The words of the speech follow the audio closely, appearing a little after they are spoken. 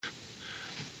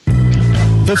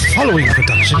The following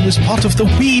production is part of the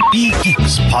We Be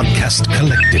Geeks podcast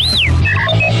collective.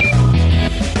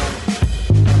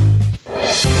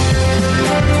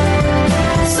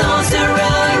 Sorcerer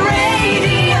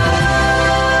Radio.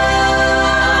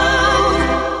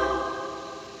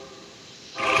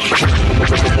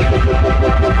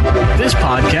 This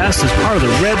podcast is part of the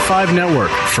Red 5 Network.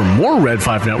 For more Red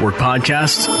 5 Network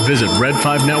podcasts, visit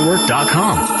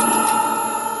red5network.com.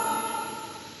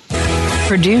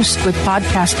 Produced with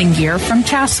podcasting gear from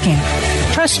Tascam.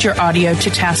 Trust your audio to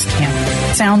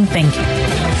Tascam. Sound thinking.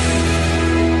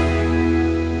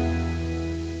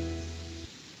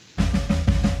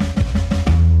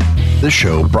 This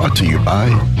show brought to you by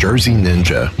Jersey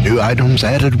Ninja. New items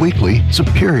added weekly,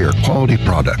 superior quality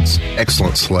products,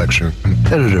 excellent selection,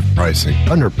 competitive pricing,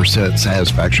 100%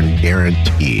 satisfaction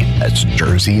guaranteed. That's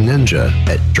Jersey Ninja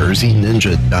at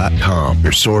jerseyninja.com.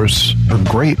 Your source for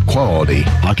great quality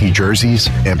hockey jerseys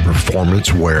and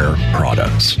performance wear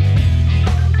products.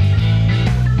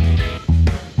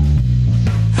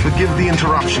 Forgive the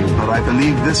interruption, but I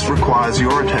believe this requires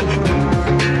your attention.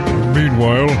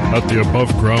 Meanwhile, at the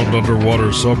above-ground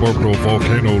underwater suborbital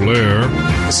volcano lair...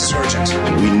 This is urgent.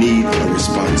 We need a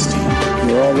response team.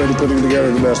 We're already putting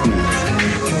together the best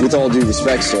match. With all due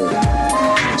respect, sir,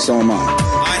 so am I.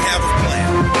 I have a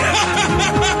plan.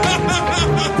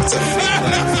 It's a fake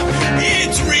laugh.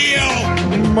 It's real!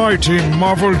 Mighty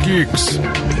Marvel Geeks.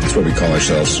 That's what we call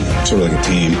ourselves. Sort of like a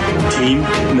team. Team?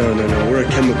 No. We're a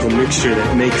chemical mixture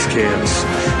that makes chaos.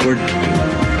 We're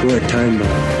a time bomb.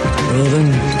 Well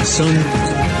then, son,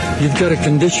 you've got a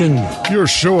condition. Your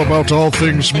show about all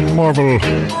things Marvel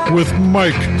with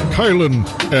Mike, Kylan,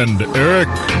 and Eric.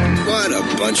 What a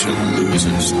bunch of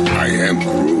losers. I am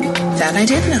Groot. That I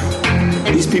did know.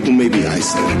 These people may be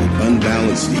isolated,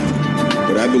 unbalanced even,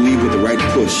 but I believe with the right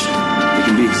push, they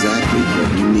can be exactly what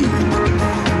we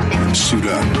need. Suit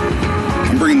up.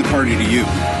 I'm bringing the party to you.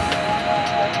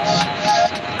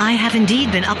 I have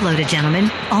indeed been uploaded, gentlemen,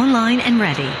 online and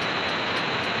ready.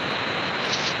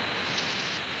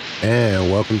 And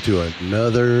welcome to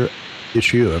another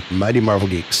issue of Mighty Marvel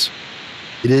Geeks.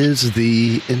 It is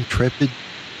the Intrepid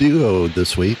Duo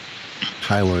this week,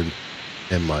 Kylan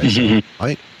and myself.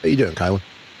 Mike, how you doing, Kylan?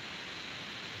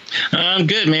 I'm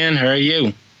good, man. How are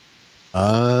you?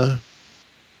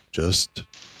 Just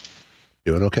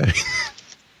doing okay.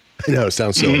 I know it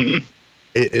sounds silly.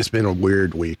 It's been a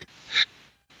weird week.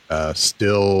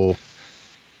 Still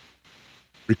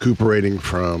recuperating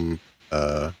from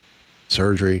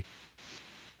surgery,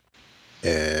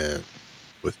 and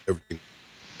with everything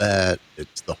that,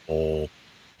 it's the whole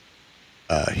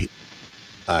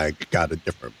I got a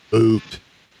different boot,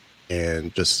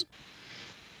 and just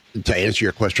to answer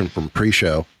your question from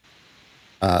pre-show,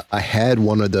 I had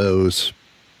one of those,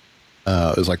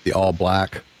 it was like the all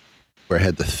black where it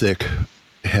had the thick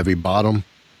heavy bottom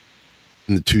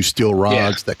and the two steel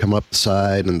rods that come up the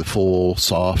side and the full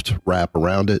soft wrap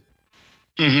around it.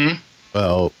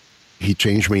 Well, he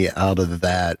changed me out of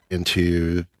that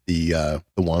into the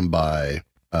one by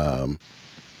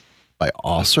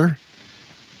Osser.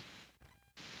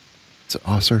 It's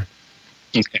Osser.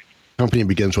 Okay. Company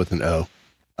begins with an O,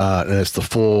 and it's the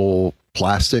full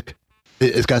plastic.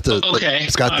 It's got the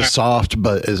it's got the soft,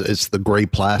 but it's the gray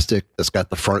plastic that's got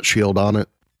the front shield on it.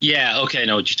 Yeah. Okay. I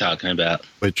know what you're talking about.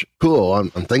 Which cool. I'm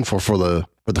thankful for the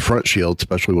front shield,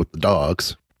 especially with the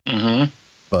dogs.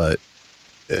 But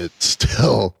it's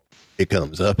still. It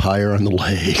comes up higher on the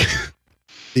leg.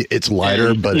 It's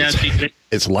lighter, but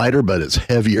it's lighter, but it's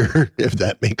heavier. If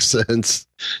that makes sense.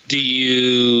 Do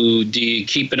you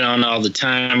keep it on all the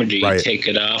time, or do you take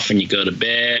it off when you go to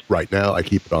bed? Right now, I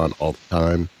keep it on all the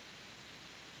time.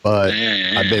 But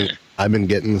I've been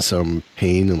getting some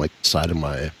pain in like the side of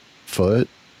my foot.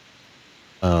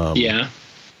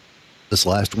 This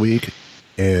last week,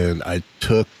 and I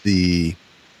took the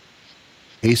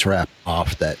case wrap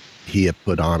off that he had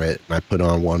put on it, and I put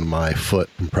on one of my foot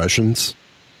compressions.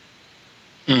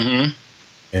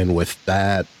 And with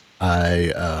that,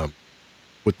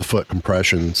 with the foot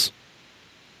compressions,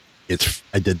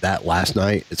 I did that last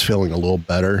night. It's feeling a little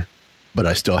better, but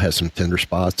I still have some tender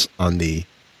spots on the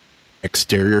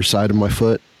exterior side of my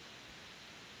foot.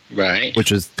 Right.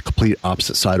 Which is the complete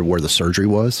opposite side of where the surgery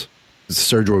was. The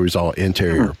surgery was all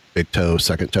interior, big toe,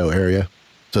 second toe area.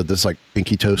 So this like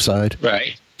pinky toe side.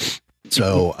 Right.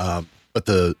 So, but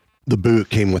the boot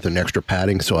came with an extra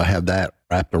padding, so I have that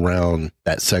wrapped around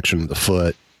that section of the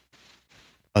foot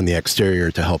on the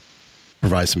exterior to help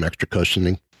provide some extra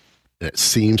cushioning. And it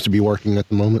seems to be working at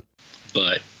the moment.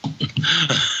 But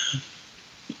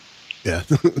yeah,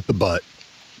 the butt.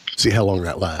 See how long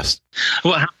that lasts.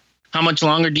 Well, How much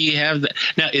longer do you have that?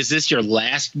 Now, is this your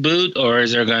last boot, or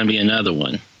is there going to be another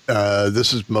one?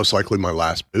 This is most likely my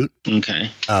last boot. Okay.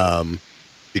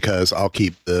 Because I'll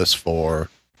keep this for,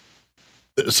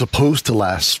 it's supposed to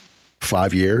last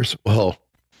 5 years. Well,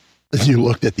 you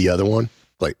looked at the other one,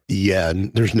 like, yeah,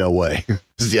 there's no way.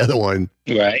 The other one,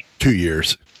 right? 2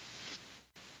 years.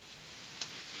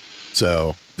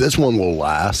 So this one will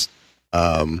last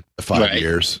 5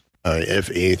 years. If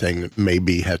anything,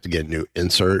 maybe have to get a new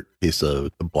insert in case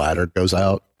the bladder goes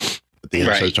out. But the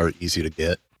inserts are easy to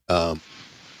get. But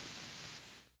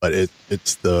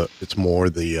it's more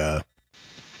the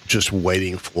just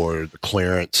waiting for the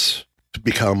clearance to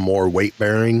become more weight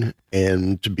bearing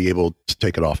and to be able to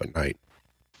take it off at night.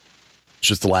 It's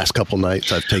just the last couple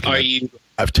nights I've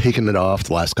taken it off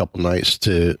the last couple nights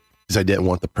because I didn't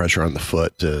want the pressure on the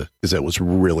foot because it was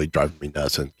really driving me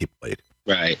nuts and keep awake.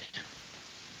 Right.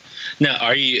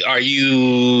 Now, do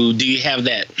you have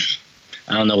that?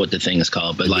 I don't know what the thing is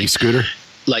called, but like e-scooter?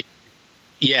 Like,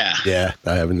 yeah. Yeah,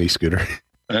 I have an e-scooter.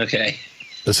 Okay.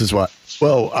 This is what,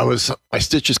 my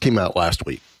stitches came out last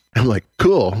week. I'm like,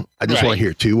 cool. I just want to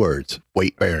hear 2 words,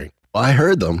 weight bearing. Well, I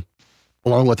heard them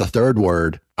along with a third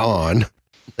word, on. I'm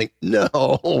like,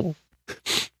 no.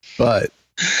 But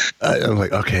I'm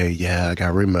like, okay, yeah, I got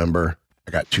to remember.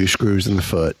 I got 2 screws in the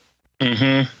foot.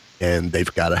 Mm-hmm. And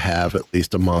they've got to have at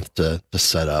least a month to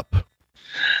set up.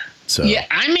 So yeah,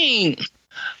 I mean,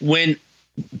 when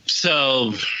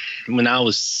I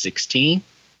was 16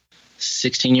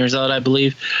 years old, I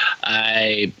believe,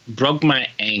 I broke my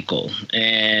ankle.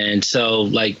 And so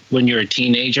like when you're a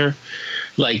teenager,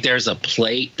 like there's a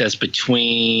plate that's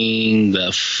between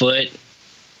the foot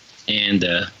and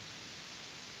the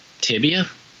tibia.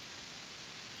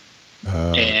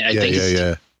 And I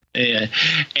think yeah.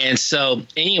 And so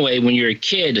anyway, when you're a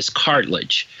kid, it's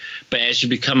cartilage, but as you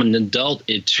become an adult,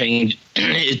 it turns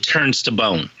to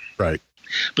bone. Right.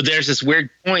 But there's this weird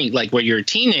point, like where you're a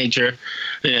teenager,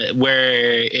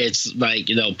 where it's like,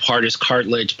 part is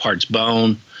cartilage, part's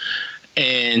bone.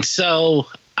 And so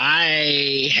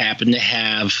I happened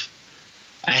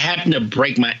to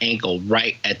break my ankle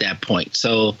right at that point.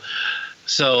 So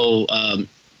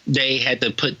they had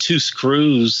to put 2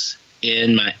 screws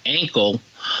in my ankle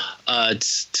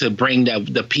to bring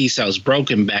the piece that was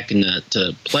broken back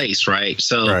into place, right?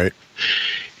 So right.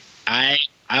 I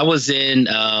was in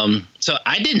so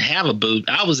I didn't have a boot.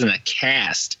 I was in a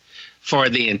cast for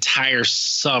the entire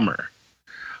summer.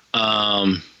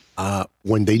 When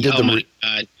they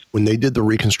did the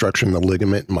reconstruction of the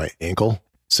ligament in my ankle,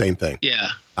 same thing. Yeah.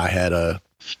 I had a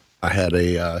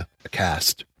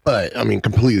cast, but I mean,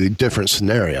 completely different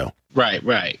scenario. Right.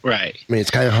 I mean,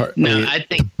 it's kind of hard. No, I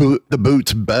think the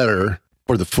boot's better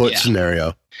for the foot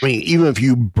scenario. I mean, even if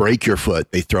you break your foot,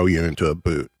 they throw you into a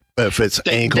boot. But if it's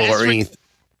ankle or anything,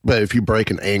 but if you break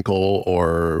an ankle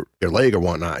or your leg or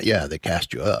whatnot, yeah, they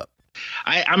cast you up.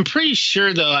 I'm pretty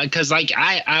sure though, because like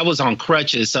I was on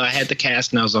crutches, so I had the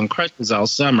cast and I was on crutches all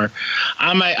summer.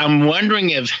 I'm wondering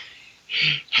if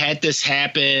had this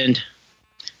happened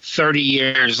 30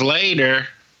 years later,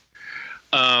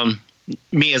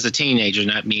 me as a teenager,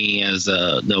 not me as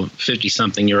a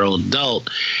 50-something-year-old adult,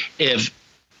 if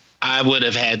I would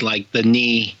have had like the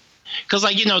knee, because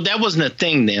like that wasn't a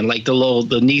thing then. Like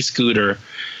the knee scooter,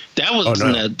 that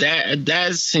wasn't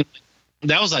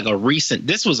that was like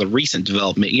this was a recent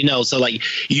development, So like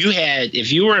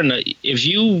if you were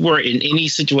in any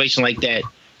situation like that,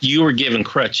 you were given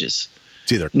crutches.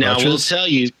 It's either crutches. Now we'll tell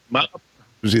you, it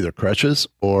was either crutches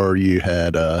or you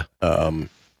had a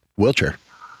wheelchair.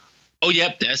 Oh,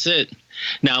 yep, that's it.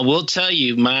 Now, we'll tell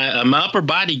you, my upper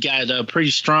body got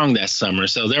pretty strong that summer,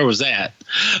 so there was that,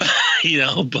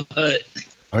 but...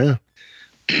 Oh, yeah.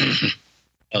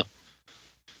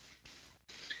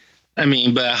 I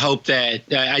mean, but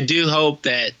I do hope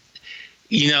that,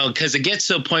 because it gets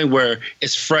to a point where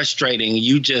it's frustrating.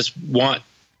 You miss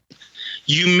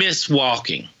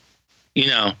walking,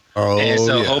 Oh, and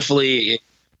so yeah. hopefully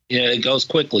it goes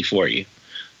quickly for you.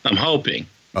 I'm hoping.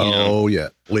 Yeah.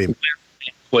 Liam,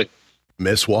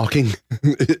 miss walking?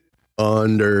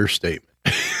 Understatement.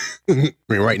 I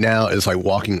mean, right now it's like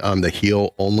walking on the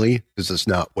heel only because it's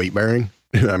not weight bearing.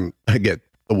 I get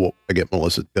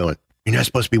Melissa going, you're not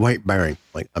supposed to be weight bearing.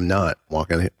 Like, I'm not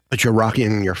walking, but you're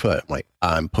rocking your foot. I'm like,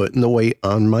 I'm putting the weight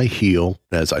on my heel.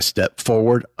 And as I step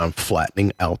forward, I'm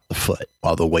flattening out the foot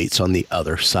while the weight's on the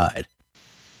other side.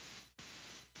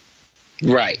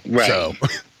 Right. So,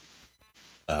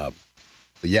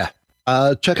 yeah.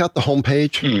 Check out the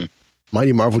homepage,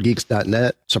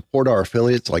 mightymarvelgeeks.net. Support our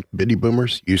affiliates like Biddy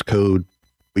Boomers. Use code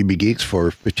WeBeGeeks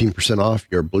for 15% off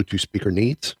your Bluetooth speaker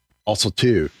needs. Also,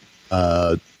 too,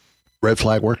 Red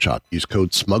Flag Workshop. Use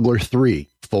code SMUGGLER3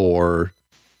 for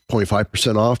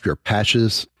 25% off your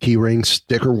patches, key rings,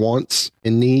 sticker wants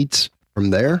and needs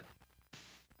from there.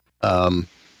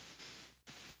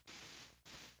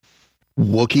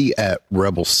 Wookiee at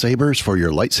Rebel Sabers for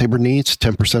your lightsaber needs,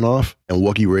 10% off, and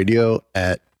Wookiee Radio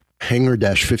at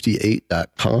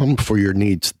hangar-58.com for your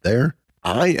needs there.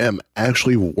 I am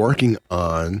actually working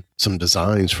on some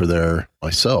designs for there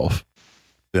myself,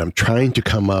 and I'm trying to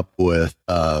come up with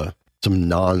some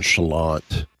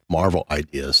nonchalant Marvel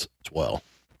ideas as well.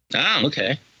 Oh,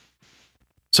 okay.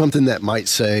 Something that might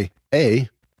say, hey,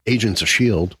 Agents of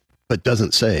S.H.I.E.L.D., but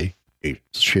doesn't say Agents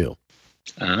of S.H.I.E.L.D.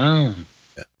 Oh.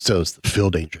 Yeah, so it's the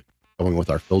field agent, going with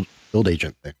our field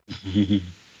agent thing.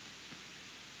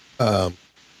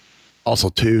 Also,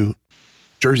 too,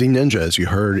 Jersey Ninja, as you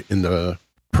heard in the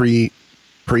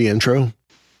pre-intro,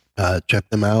 check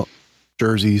them out.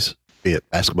 Jerseys, be it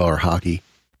basketball or hockey,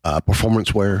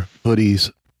 performance wear,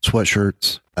 hoodies,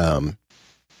 sweatshirts,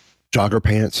 jogger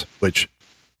pants, which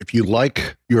if you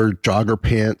like your jogger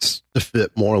pants to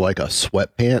fit more like a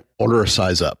sweatpant, order a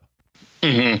size up.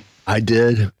 Mm-hmm. I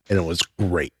did, and it was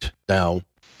great. Now,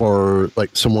 for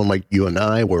like someone like you and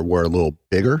I, where we're a little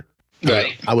bigger,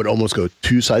 right? I would almost go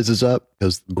 2 sizes up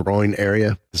because the groin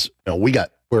area is, we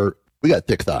got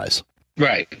thick thighs.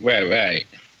 Right.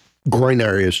 Groin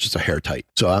area is just a hair tight,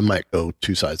 so I might go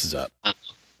 2 sizes up.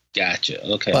 Gotcha.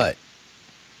 Okay. But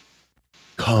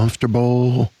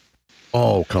comfortable.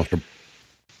 Oh, comfortable.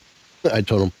 I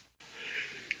told him,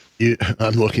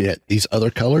 I'm looking at these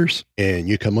other colors, and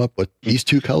you come up with these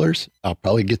 2 colors, I'll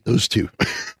probably get those 2.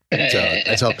 So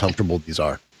that's how comfortable these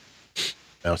are.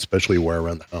 Now, especially wear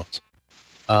around the house.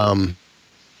 And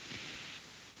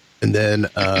then,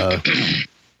 so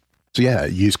yeah,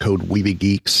 use code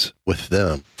WeebyGeeks with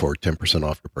them for 10%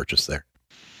 off your purchase there.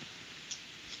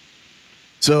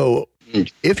 So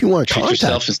if you want to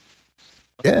contact,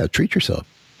 treat yourself.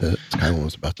 That's kind of what I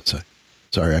was about to say.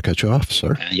 Sorry, I cut you off,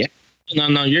 sir. Yeah.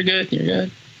 No, you're good. You're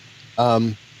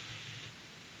good.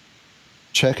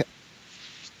 Check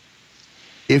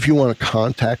if you want to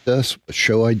contact us with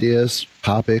show ideas,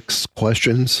 topics,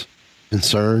 questions,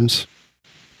 concerns.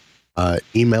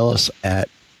 Email us at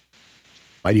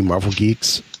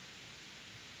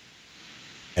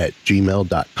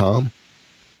mightymarvelgeeks@gmail.com.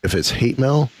 If it's hate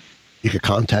mail, you can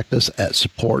contact us at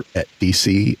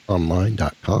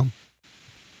support@dconline.com.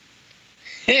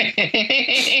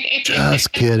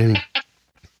 Just kidding.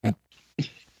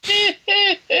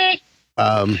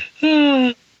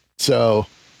 So.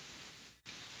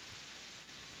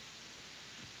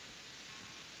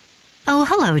 Oh,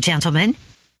 hello, gentlemen.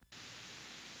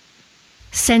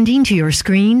 Sending to your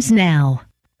screens now.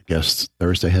 I guess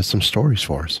Thursday has some stories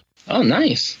for us. Oh,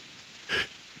 nice.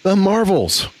 The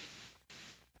Marvels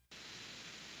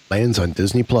lands on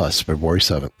Disney Plus February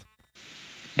 7th.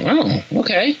 Oh,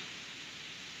 okay.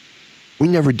 We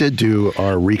never did do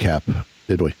our recap,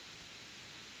 did we?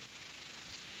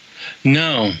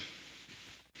 No,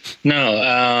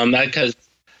 because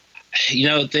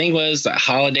the thing was the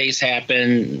holidays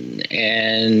happened,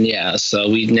 and yeah, so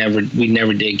we never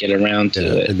did get around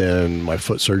to it. And then my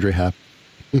foot surgery happened.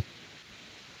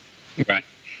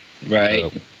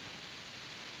 Right.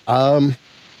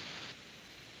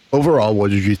 Overall, what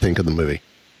did you think of the movie?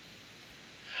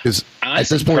 Because at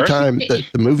this point in time, the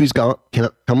movie's come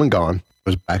and gone. It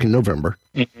was back in November.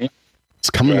 Mm-hmm. It's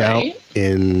coming out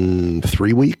in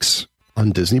 3 weeks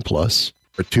on Disney Plus,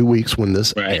 or 2 weeks when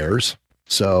this airs.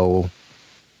 So,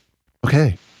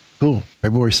 okay, cool.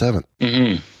 February 7th.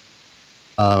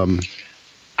 Mm-hmm.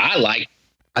 I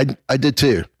did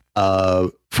too.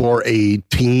 For a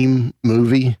team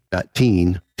movie, not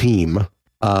team,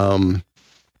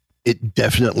 it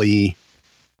definitely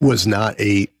was not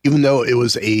even though it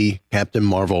was a Captain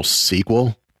Marvel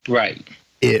sequel. Right.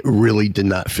 It really did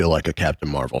not feel like a Captain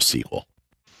Marvel sequel.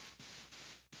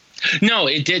 No,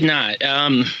 it did not.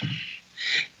 And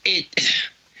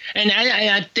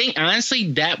I think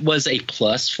honestly that was a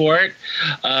plus for it.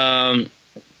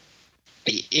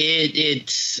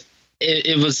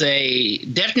 It was a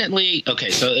definitely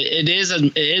okay. So it is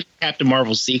a Captain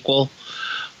Marvel sequel,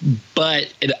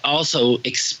 but it also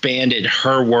expanded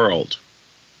her world.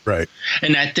 Right.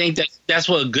 And I think that's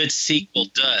what a good sequel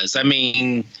does. I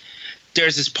mean,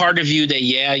 there's this part of you that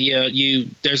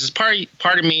there's this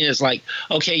part of me that's like,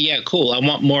 okay, yeah, cool. I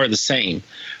want more of the same.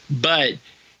 But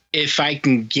if I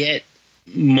can get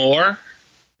more,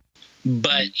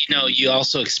 but you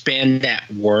also expand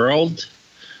that world,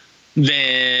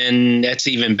 then that's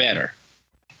even better.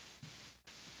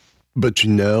 But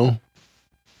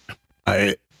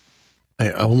I I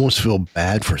almost feel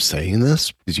bad for saying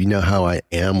this because you know how I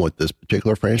am with this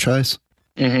particular franchise.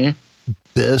 Mm-hmm.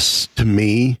 This, to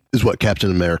me, is what Captain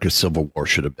America Civil War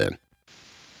should have been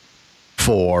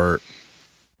for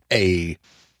a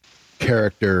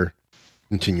character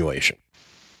continuation.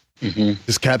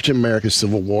 Because Captain America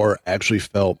Civil War actually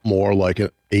felt more like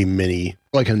a mini,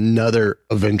 like another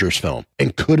Avengers film,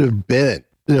 and could have been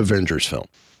an Avengers film.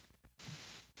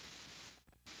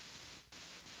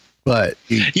 But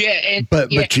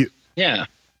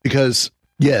because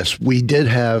yes, we did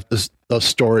have the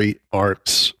story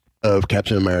arcs of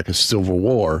Captain America Civil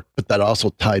War, but that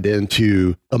also tied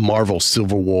into a Marvel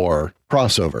Civil War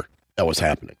crossover that was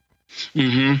happening.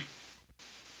 Mm-hmm.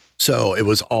 So it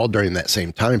was all during that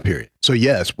same time period. So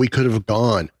yes, we could have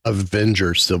gone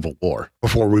Avengers Civil War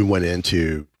before we went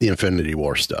into the Infinity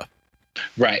War stuff.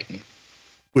 Right.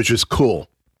 Which is cool.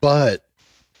 But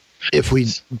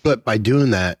by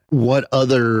doing that, what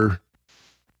other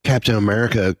Captain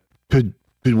America could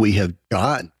we have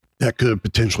gotten that could have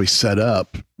potentially set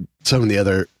up some of the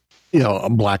other, a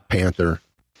Black Panther?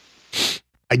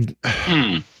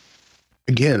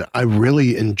 Again, I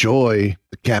really enjoy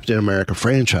the Captain America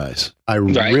franchise. I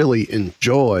really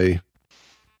enjoy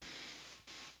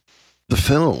the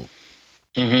film.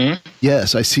 Mm-hmm.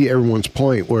 Yes, I see everyone's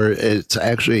point where it's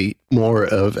actually more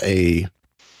of a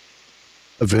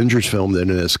Avengers film than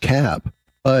it is Cap.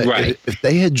 But if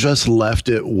they had just left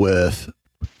it with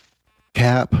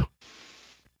Cap,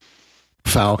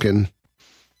 Falcon,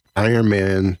 Iron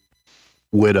Man,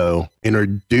 Widow,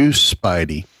 introduce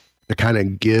Spidey to kind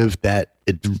of give that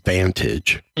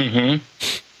advantage,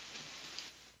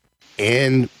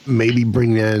 and maybe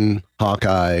bring in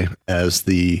Hawkeye as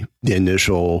the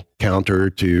initial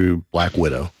counter to Black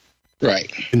Widow,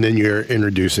 right? And then you're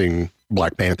introducing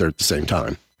Black Panther at the same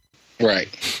time, right?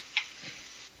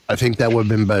 I think that would have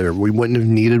been better. We wouldn't have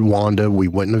needed Wanda. We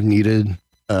wouldn't have needed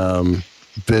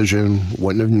Vision.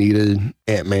 Wouldn't have needed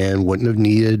Ant-Man. Wouldn't have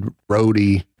needed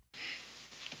Rhodey.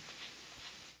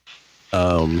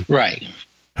 Right.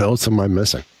 Who else am I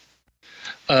missing?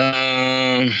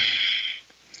 I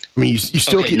mean, you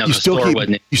still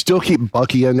keep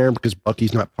Bucky in there because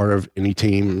Bucky's not part of any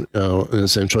team. And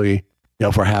essentially,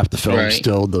 for half the film,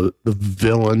 still the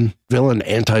villain,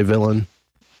 anti-villain,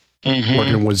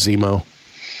 working with Zemo,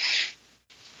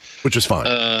 which is fine.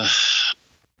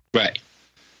 Right.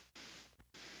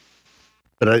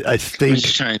 But I think,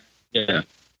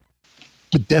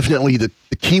 but definitely the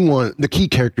key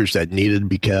characters that needed to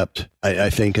be kept, I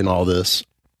think, in all this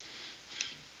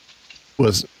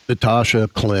was Natasha,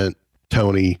 Clint,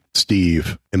 Tony,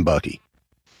 Steve, and Bucky.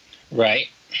 Right.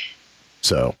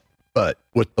 So, but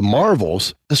with the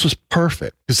Marvels, this was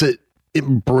perfect because it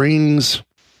brings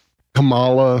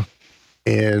Kamala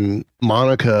and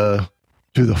Monica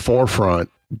to the forefront,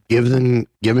 giving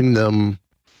them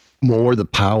more of the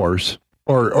powers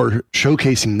or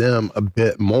showcasing them a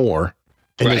bit more.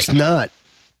 And it's not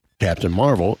Captain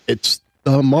Marvel, it's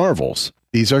the Marvels.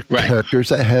 These are characters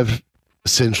that have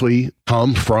essentially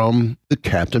come from the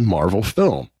Captain Marvel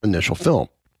initial film.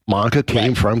 Monica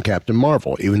came from Captain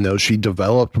Marvel, even though she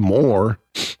developed more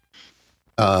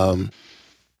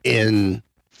in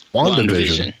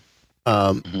WandaVision.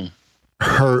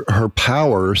 Her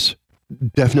powers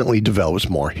definitely develops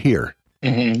more here.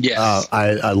 Yes.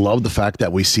 I love the fact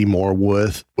that we see more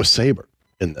with Saber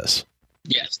in this.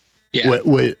 Yes. Yeah.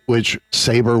 Which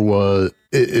Saber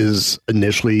is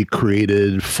initially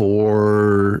created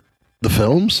for the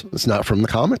films. It's not from the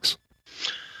comics.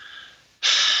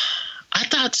 I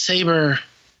thought Saber.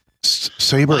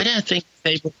 Why did I think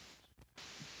Saber?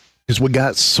 Because we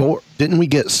got Sword. Didn't we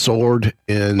get Sword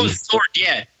in? Oh, Sword.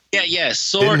 Yeah.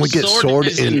 Sword. Didn't we get Sword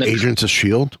in Agents of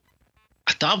S.H.I.E.L.D.?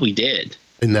 I thought we did.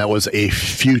 And that was a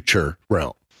future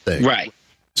realm thing. Right.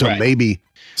 So maybe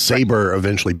Saber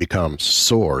eventually becomes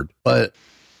Sword. But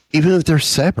even if they're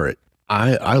separate,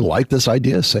 I like this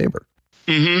idea of Saber.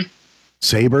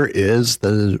 Saber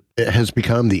it has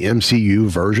become the MCU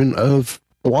version of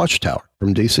the Watchtower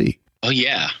from DC. Oh,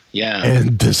 yeah. Yeah.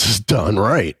 And this is done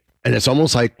right. And it's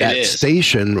almost like that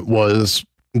station was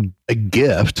a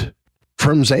gift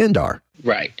from Xandar.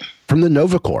 Right. From the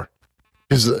Nova Corps.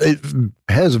 Because it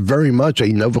has very much a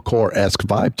Nova Corps-esque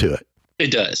vibe to it.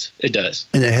 It does.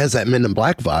 And it has that Men in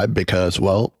Black vibe because,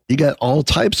 well, you got all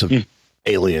types of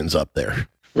aliens up there.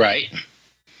 Right.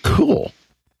 Cool.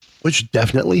 Which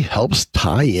definitely helps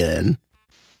tie in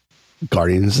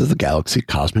Guardians of the Galaxy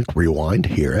Cosmic Rewind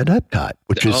here at Epcot,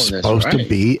 which is supposed to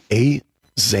be a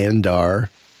Xandar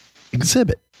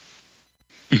exhibit.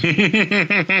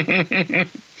 I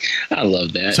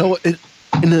love that. So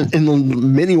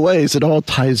in many ways, it all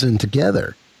ties in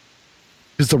together.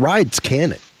 because the ride's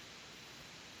canon.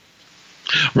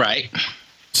 Right.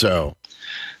 So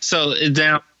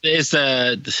now is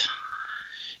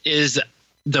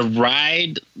the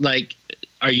ride like?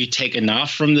 Are you taking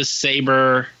off from the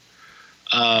Saber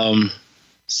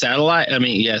satellite? I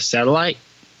mean, yeah, satellite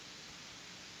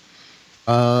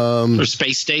or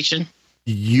space station.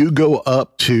 You go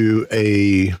up to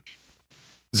a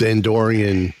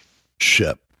Xandorian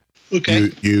ship. Okay.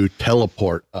 You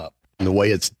teleport up, and the way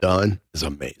it's done is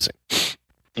amazing.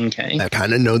 Okay. I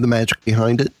kind of know the magic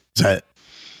behind it. Is that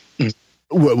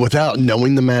without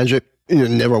knowing the magic,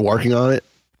 never working on it,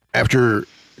 after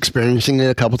experiencing it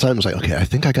a couple times, like, okay, I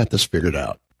think I got this figured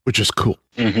out, which is cool.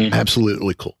 Mm-hmm.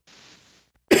 Absolutely cool.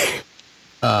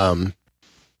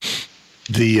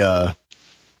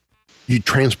 You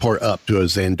transport up to a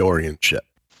Xandorian ship,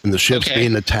 and the ship's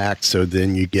being attacked. So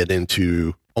then you get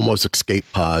into almost escape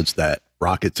pods that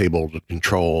Rocket's able to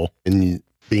control, and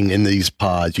being in these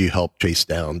pods, you help chase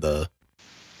down the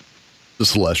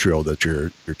celestial that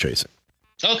you're chasing.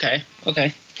 Okay.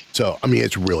 So, I mean,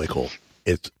 it's really cool.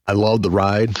 I love the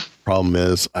ride. Problem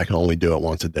is, I can only do it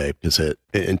once a day because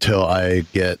until I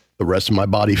get the rest of my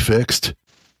body fixed,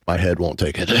 my head won't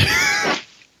take it.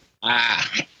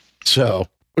 So,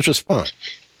 which is fun.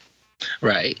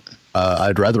 Right.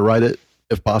 I'd rather ride it,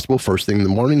 if possible, first thing in the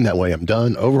morning. That way I'm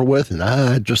done, over with, and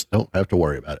I just don't have to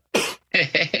worry about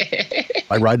it.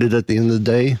 I ride it at the end of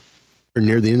the day, or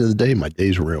near the end of the day, my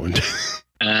day's ruined.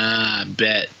 I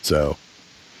bet. So,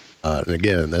 and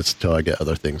again, that's until I get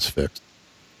other things fixed.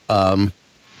 One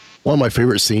of my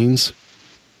favorite scenes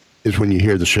is when you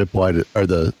hear the ship-wide, or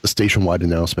the station-wide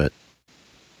announcement.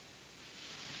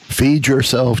 Feed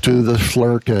yourself to the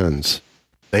Flurkins.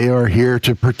 They are here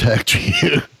to protect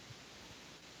you.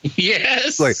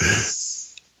 Yes. Like,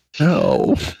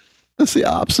 no, that's the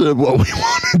opposite of what we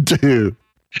want to do.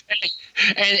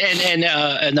 And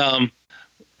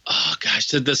oh gosh,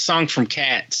 the song from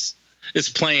Cats is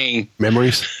playing.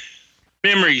 Memories.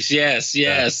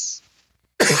 Yes.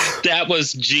 That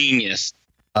was genius.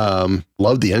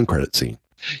 Love the end credit scene.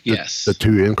 Yes. The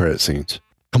two end credit scenes.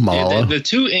 Kamala. Yeah, the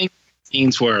two end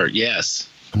scenes were, yes.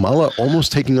 Kamala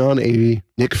almost taking on a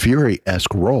Nick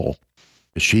Fury-esque role.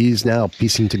 She's now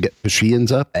piecing together, because she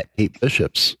ends up at Kate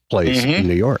Bishop's place in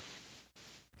New York.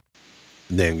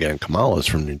 And then again, Kamala's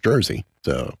from New Jersey,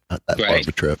 so not that far of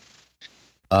a trip.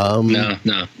 No.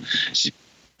 She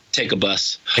take a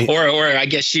bus, or I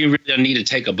guess she really doesn't need to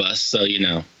take a bus. So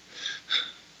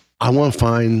I want to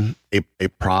find a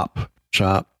prop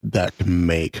shop that can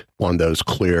make one of those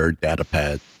clear data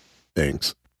pad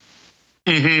things.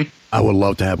 Mm-hmm. I would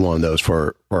love to have one of those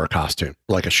for a costume,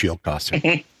 like a SHIELD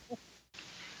costume.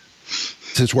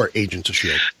 Since we're agents of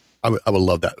SHIELD, I would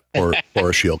love that for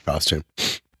a SHIELD costume.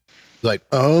 Like,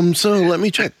 so let me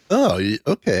check. Oh,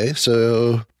 okay.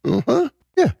 So,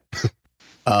 yeah.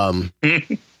 And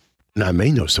I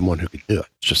may know someone who could do it.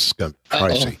 It's just gonna be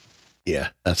pricey. Yeah,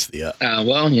 that's the.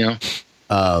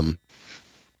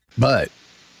 But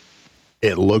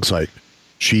it looks like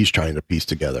she's trying to piece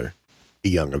together a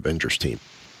Young Avengers team.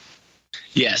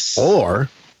 Yes. Or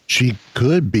she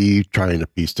could be trying to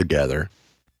piece together,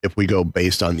 if we go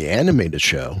based on the animated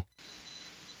show,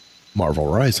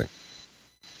 Marvel Rising.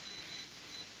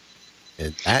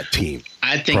 And that team,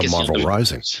 I think, from Marvel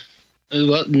Rising.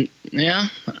 Well, yeah,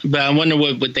 but I wonder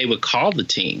what they would call the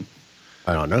team.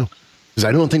 I don't know, because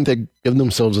I don't think they give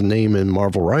themselves a name in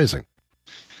Marvel Rising.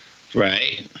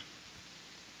 Right.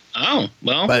 Oh,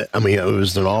 well. But I mean, it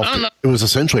was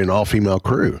essentially an all-female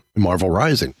crew in Marvel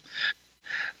Rising.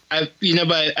 But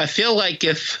I feel like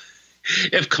if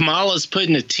Kamala's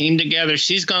putting a team together,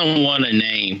 she's going to want a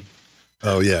name.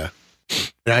 Oh yeah.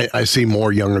 And I see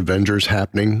more Young Avengers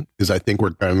happening, because I think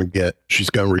she's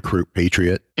going to recruit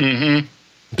Patriot. Mm-hmm.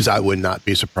 Because I would not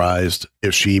be surprised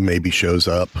if she maybe shows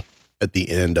up at the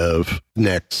end of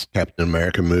next Captain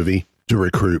America movie to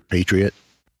recruit Patriot.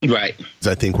 Right. Because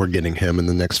I think we're getting him in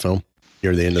the next film,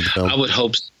 near the end of the film. I would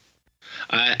hope so.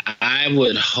 I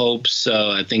would hope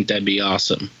so. I think that'd be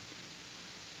awesome.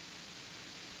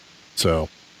 So,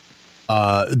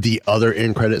 the other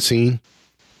end credit scene,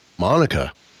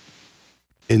 Monica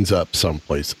ends up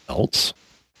someplace else.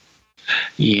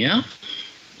 Yeah.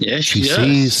 Yeah, she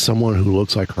sees someone who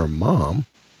looks like her mom.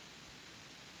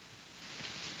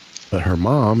 But her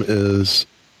mom is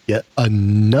yet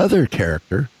another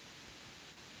character.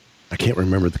 I can't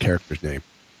remember the character's name.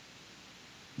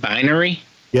 Binary?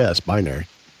 Yes, Binary.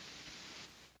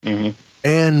 Mm-hmm.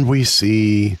 And we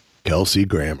see Kelsey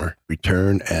Grammer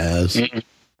return as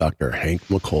Dr. Hank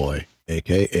McCoy,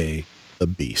 a.k.a. the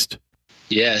Beast.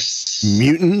 Yes.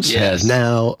 Mutants have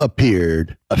now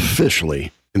appeared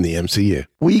officially in the MCU.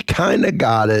 We kind of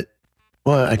got it.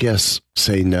 Well, I guess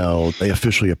say no. They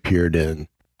officially appeared in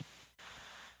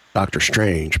Doctor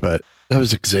Strange, but that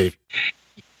was Xavier.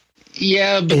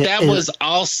 Yeah, but that was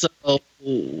also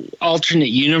alternate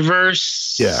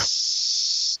universe. Yeah.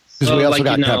 Because we also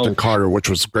got Captain Carter, which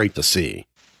was great to see.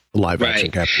 The live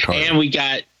action Captain Carter. And we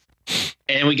got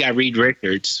Reed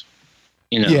Richards.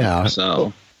 Yeah.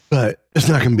 So, but it's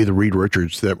not going to be the Reed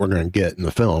Richards that we're going to get in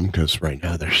the film, because right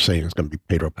now they're saying it's going to be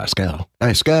Pedro Pascal.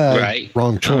 Nice guy. Right.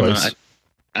 Wrong choice.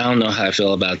 I don't know how I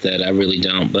feel about that. I really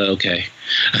don't, but okay.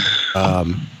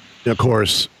 Of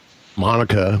course,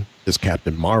 Monica is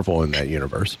Captain Marvel in that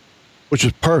universe, which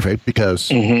is perfect because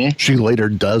she later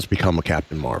does become a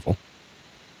Captain Marvel.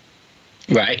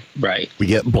 Right. We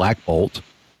get Black Bolt,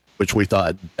 which we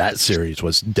thought that series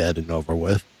was dead and over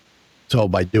with. So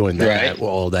by doing that,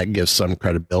 well, that gives some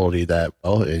credibility that,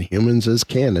 well, Inhumans is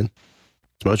canon,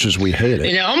 as much as we hate it.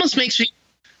 And it almost makes me,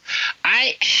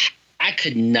 I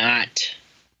could not.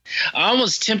 I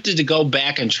almost tempted to go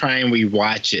back and try and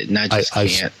rewatch it, and I just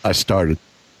can't. I started.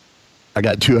 I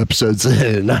got 2 episodes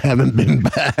in, and I haven't been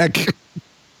back.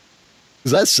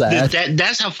 Is that sad?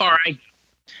 That's how far I.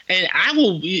 And I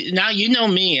will now. You know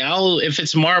me. If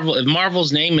it's Marvel, if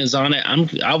Marvel's name is on it,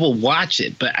 I will watch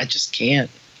it. But I just can't.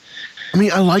 I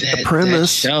mean, I like the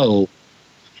premise. Show.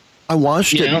 I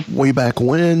watched it way back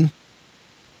when,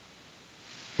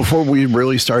 before we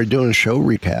really started doing show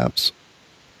recaps.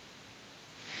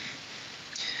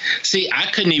 See, I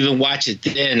couldn't even watch it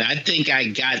then. I think I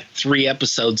got 3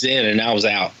 episodes in and I was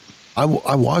out. I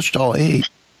watched all 8,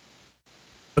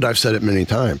 but I've said it many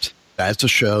times. That's a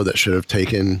show that should have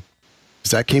taken,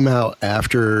 because that came out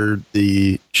after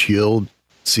the S.H.I.E.L.D.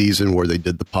 season where they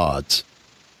did the pods.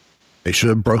 They should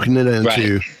have broken it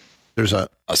into, there's a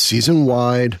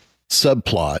season-wide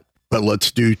subplot, but let's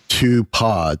do 2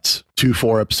 pods, 2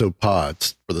 4-episode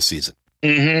pods for the season.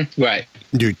 Mm-hmm. Right.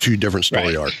 Do 2 different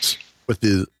story arcs with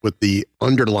the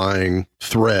underlying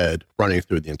thread running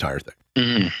through the entire thing.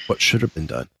 Mm-hmm. What should have been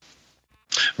done.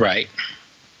 Right.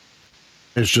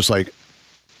 It's just like,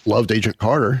 loved Agent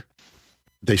Carter.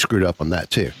 They screwed up on that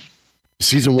too.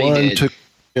 Season 1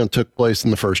 took place in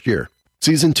the first year.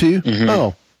 Season 2,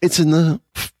 it's in the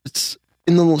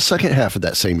second half of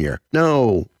that same year.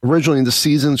 No, originally the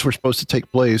seasons were supposed to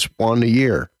take place 1 a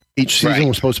year. Each season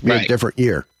was supposed to be a different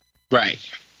year. Right.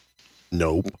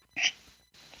 Nope.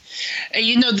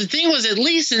 And the thing was, at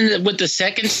least with the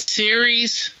second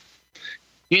series,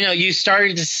 you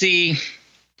started to see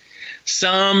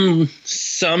some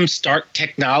Stark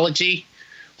technology,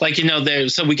 like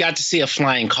so we got to see a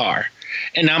flying car,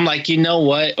 and I'm like, you know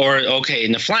what?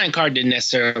 And the flying car didn't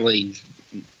necessarily,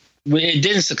 it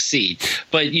didn't succeed,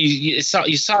 but you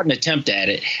saw an attempt at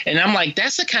it, and I'm like,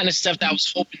 that's the kind of stuff that I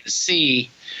was hoping to see,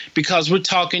 because we're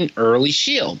talking early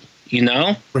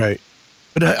S.H.I.E.L.D., right?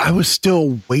 But I was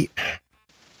still waiting.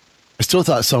 I still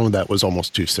thought some of that was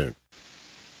almost too soon,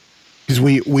 because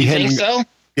we hadn't. Think so?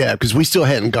 Yeah, because we still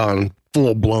hadn't gone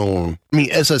full blown. I mean,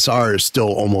 SSR is still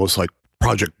almost like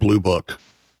Project Blue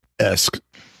Book-esque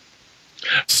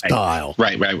style.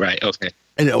 Right. Okay.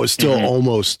 And it was still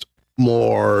almost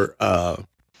more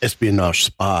espionage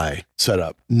spy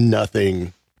setup.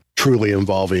 Nothing truly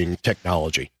involving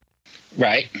technology.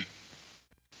 Right.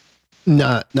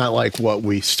 Not like what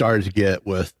we started to get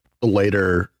with the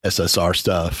later SSR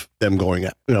stuff. Them going,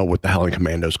 with the Howling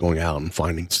Commandos going out and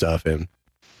finding stuff and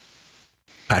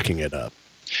packing it up.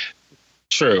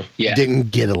 True. Yeah.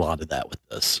 Didn't get a lot of that with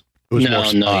this. It was more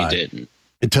spy no, you didn't.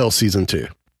 Until season 2.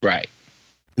 Right.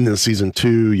 And then season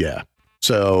 2, yeah.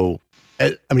 So,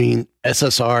 I mean,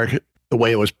 SSR, the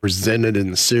way it was presented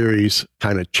in the series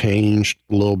kind of changed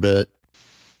a little bit.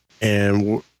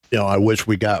 And, I wish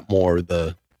we got more of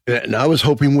the, and I was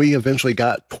hoping we eventually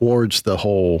got towards the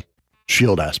whole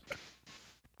S.H.I.E.L.D. aspect.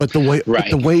 But the way,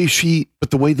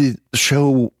 the way the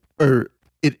show, or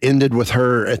it ended with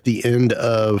her at the end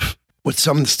of, with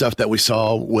some of the stuff that we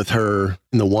saw with her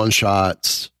in the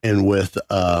one-shots and with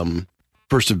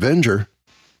First Avenger,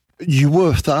 you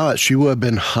would have thought she would have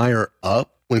been higher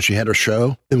up when she had her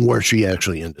show than where she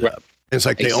actually ended up. And it's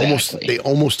like they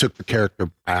almost took the character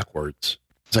backwards.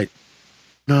 It's like,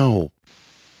 no,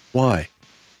 why?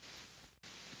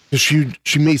 Because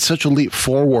she made such a leap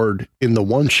forward in the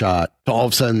one shot, to all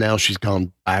of a sudden now she's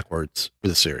gone backwards for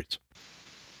the series.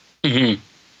 Mm-hmm.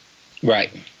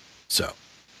 Right. So,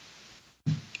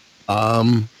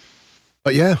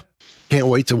 but yeah, can't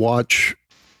wait to watch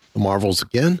the Marvels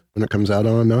again when it comes out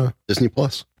on Disney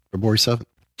Plus, February 7th.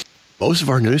 Most of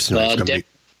our news tonight is going to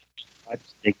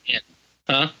be.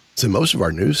 Huh? So most of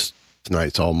our news tonight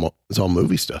it's all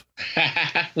movie stuff.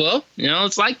 Well,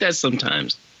 it's like that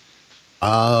sometimes.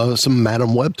 some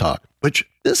Madam Web talk, which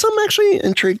this I'm actually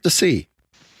intrigued to see.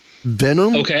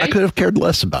 Venom, Okay. I could have cared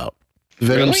less about.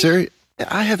 Venom Really? series,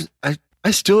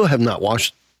 I still have not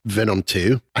watched Venom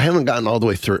 2. I haven't gotten all the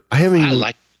way through. I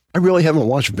really haven't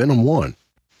watched Venom 1.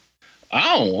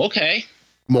 Oh, okay.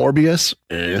 Morbius,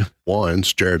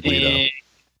 one's Jared Leto.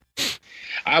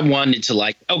 I wanted to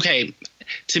like. Okay,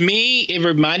 to me, it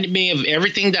reminded me of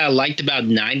everything that I liked about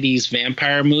 '90s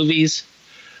vampire movies,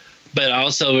 but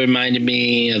also reminded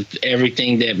me of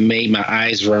everything that made my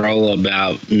eyes roll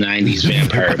about '90s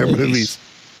vampire movies.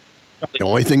 The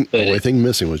only thing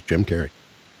missing was Jim Carrey.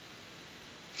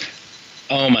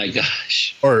 Oh my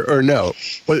gosh! Or no,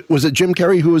 was it Jim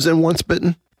Carrey who was in Once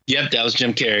Bitten? Yep, that was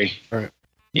Jim Carrey. All right.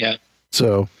 Yeah.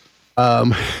 So,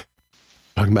 talking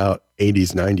about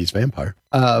 80s, 90s vampire.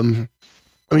 I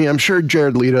mean, I'm sure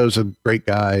Jared Leto's a great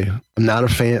guy. I'm not a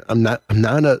fan. I'm not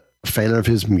a fan of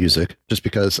his music just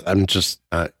because I'm just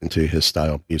not into his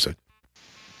style of music.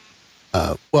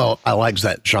 Well, I like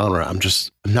that genre. I'm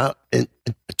not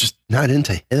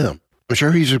into him. I'm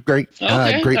sure he's a great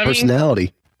guy, great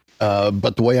personality.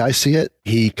 But the way I see it,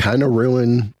 he kind of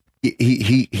ruined.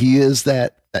 He is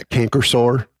that canker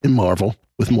sore in Marvel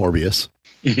with Morbius,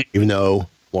 even though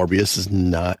Morbius is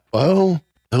not. Well,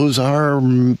 those are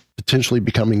potentially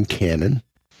becoming canon,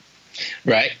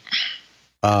 right?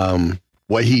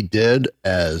 What he did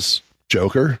as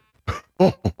Joker,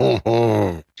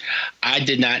 I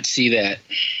did not see that.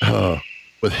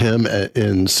 With him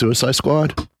in Suicide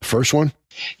Squad, first one.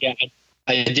 Yeah,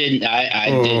 I didn't. I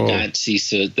did not see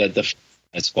the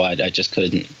Squad. I just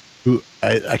couldn't.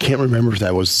 I can't remember if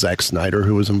that was Zack Snyder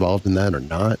who was involved in that or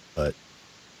not, but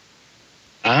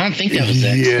I don't think that was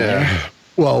Zack Snyder.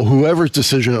 Well, whoever's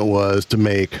decision it was to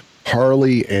make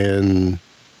Harley and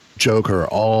Joker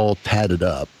all tatted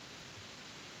up.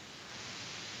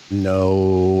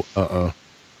 No,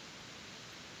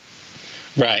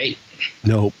 Right.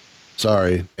 Nope.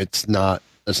 Sorry. That's not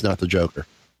the Joker.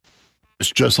 It's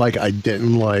just like I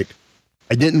didn't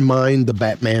mind the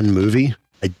Batman movie.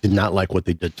 I did not like what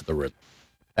they did to the Riddler.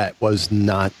 That was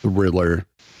not the Riddler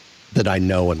that I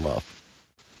know and love.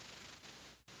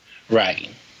 Right.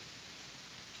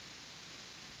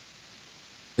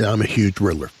 And I'm a huge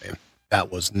Riddler fan.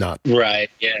 That was not right.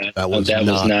 Yeah. That was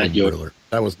not your Riddler.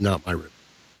 That was not my Riddler.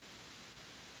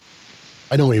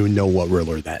 I don't even know what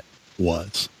Riddler that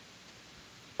was.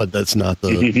 But that's not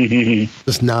the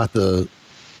that's not the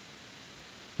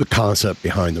concept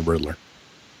behind the Riddler.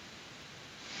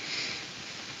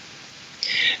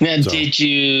 Now, did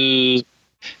you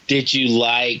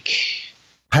like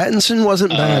Pattinson?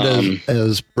 Wasn't bad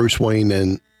as Bruce Wayne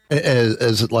and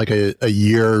as like a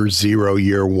year 0,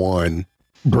 year 1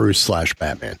 Bruce /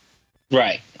 Batman.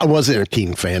 Right. I wasn't a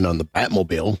keen fan on the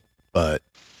Batmobile, but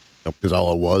because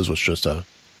all it was just a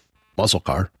muscle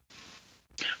car.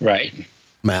 Right.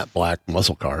 Matte black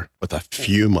muscle car with a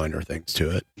few minor things to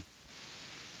it.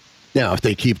 Now, if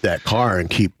they keep that car and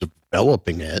keep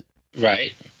developing it,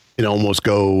 right, and almost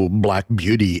go Black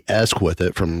Beauty-esque with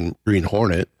it from Green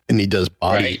Hornet, and he does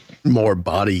more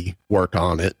body work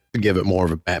on it to give it more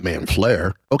of a Batman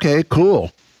flair. Okay,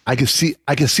 cool. I can see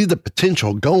the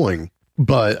potential going,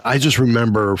 but I just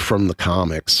remember from the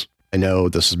comics. I know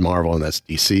this is Marvel and that's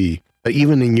DC, but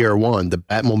even in year 1, the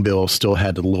Batmobile still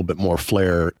had a little bit more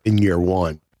flair in year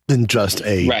 1 than just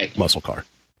a muscle car.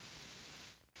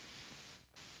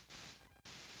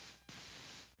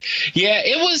 Yeah,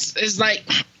 it's like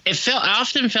I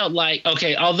often felt like,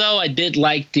 okay, although I did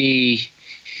like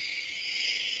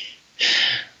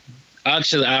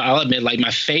actually, I'll admit, like, my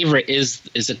favorite is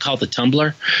it called the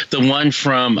Tumbler? The one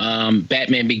from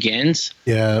Batman Begins.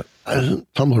 Yeah,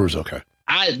 Tumbler was okay.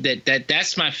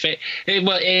 That's my favorite.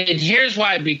 Well, and here's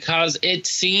why, because it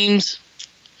seems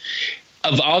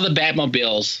of all the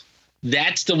Batmobiles,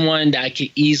 that's the one that I could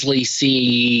easily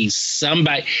see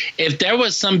somebody. If there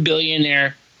was some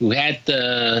billionaire who had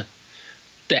the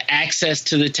access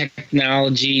to the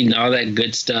technology and all that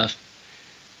good stuff,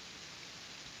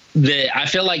 I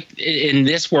feel like in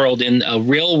this world, in a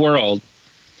real world,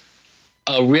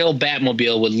 a real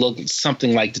Batmobile would look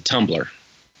something like the Tumbler.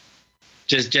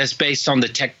 Just based on the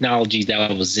technology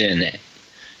that was in it,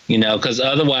 because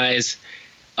otherwise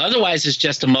it's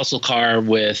just a muscle car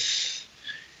with,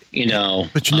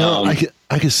 But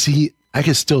I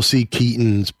could still see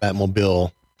Keaton's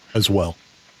Batmobile as well.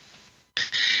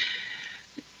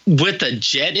 With a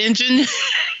jet engine?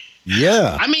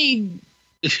 Yeah. I mean,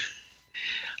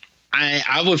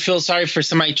 I would feel sorry for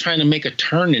somebody trying to make a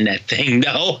turn in that thing,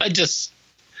 though.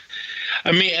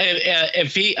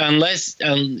 If he, unless,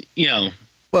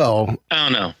 well, I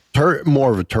don't know.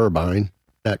 More of a turbine,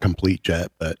 not complete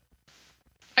jet, but.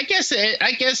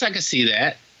 I guess I could see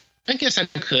that. I guess I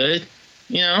could.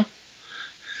 You know,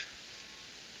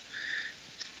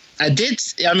 I did.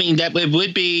 I mean, that it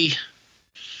would be.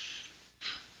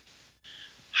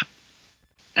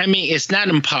 I mean, it's not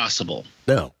impossible.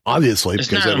 No, obviously,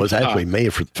 because it was actually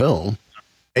made for the film.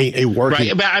 A working,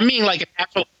 right? But I mean, like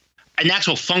an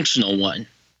actual functional one.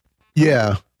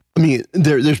 Yeah, I mean,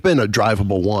 there's been a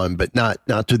drivable one, but not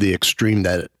to the extreme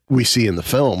that we see in the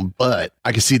film. But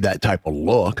I can see that type of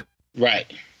look,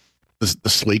 right? The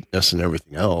sleekness and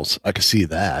everything else. I can see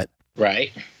that,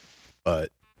 right?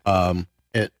 But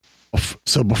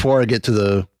so before I get to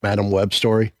the Madam Web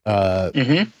story, I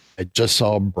just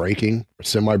saw breaking or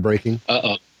semi-breaking.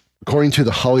 According to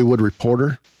the Hollywood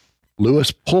Reporter,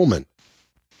 Lewis Pullman,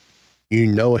 you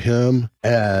know him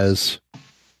as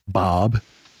Bob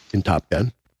in Top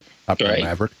Gun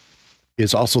Maverick,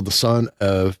 is also the son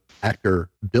of actor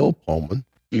Bill Pullman.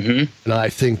 And I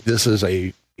think this is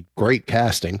a great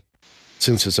casting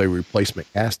since it's a replacement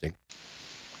casting.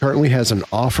 Currently has an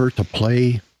offer to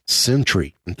play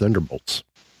Sentry in Thunderbolts.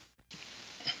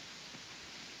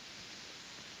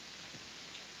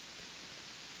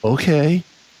 Okay.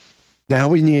 Now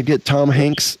we need to get Tom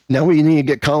Hanks. Now we need to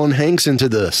get Colin Hanks into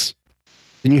this.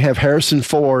 Then you have Harrison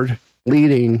Ford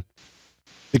leading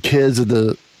the kids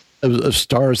of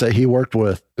stars that he worked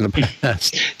with in the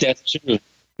past. That's true.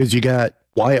 Because you got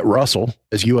Wyatt Russell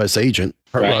as U.S. agent,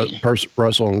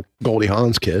 Russell and Goldie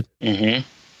Hawn's kid.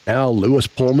 Now Lewis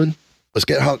Pullman. Let's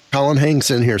get Colin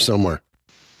Hanks in here somewhere.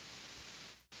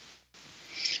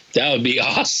 That would be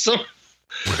awesome.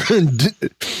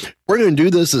 We're going to do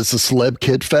this as a celeb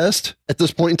kid fest at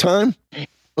this point in time.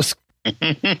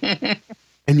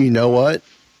 And you know what?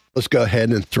 Let's go ahead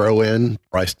and throw in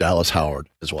Bryce Dallas Howard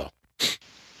as well.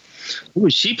 Who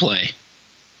would she play?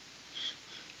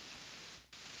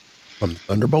 From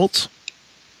Thunderbolts?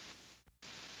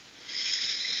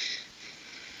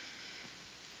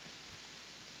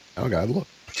 Oh, God, look.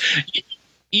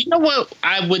 You know what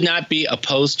I would not be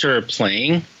opposed to her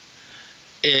playing?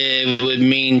 It would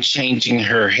mean changing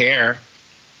her hair.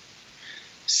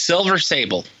 Silver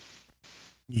Sable.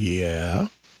 Yeah.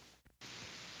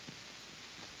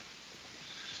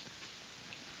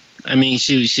 I mean,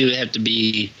 she would have to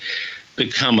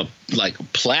become a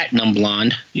platinum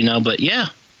blonde, you know. But yeah,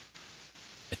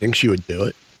 I think she would do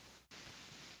it.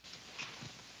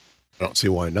 I don't see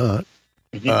why not.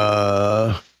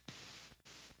 But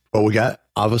we got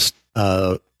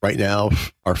right now.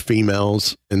 Our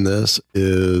females in this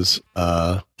is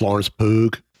Florence Pugh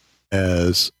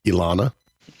as Ilana,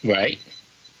 right?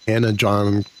 Anna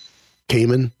John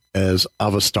Kamen as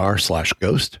Avastar /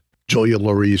 Ghost. Julia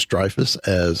Louis-Dreyfus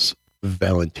as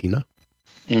Valentina,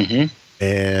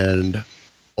 and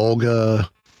Olga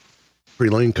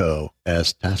Krylenko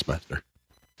as Taskmaster.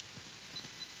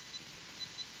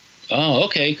 Oh,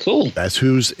 okay, cool. That's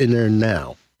who's in there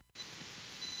now.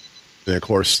 And of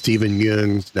course, Stephen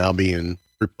Yeun's now being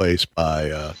replaced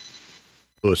by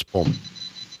Lewis Pullman,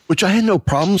 which I had no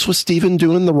problems with Stephen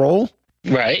doing the role.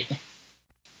 Right.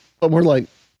 But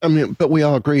but we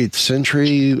all agreed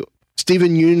Sentry.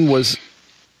 Stephen Yeun was,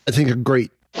 I think, a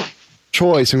great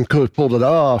choice and could have pulled it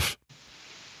off.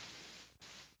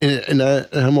 And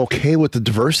I'm okay with the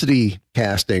diversity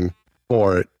casting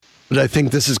for it. But I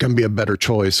think this is going to be a better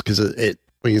choice because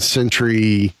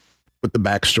Sentry with the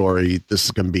backstory, this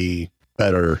is going to be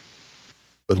better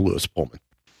with Lewis Pullman.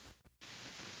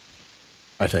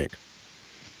 I think.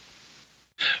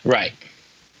 Right.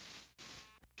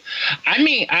 I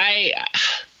mean, I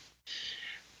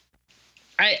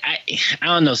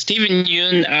don't know. Stephen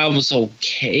Yeun, I was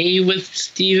okay with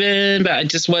Stephen, but I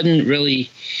just wasn't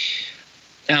really.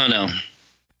 I don't know.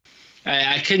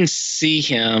 I couldn't see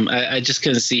him. I just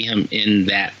couldn't see him in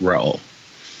that role.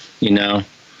 You know.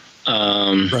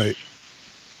 Right.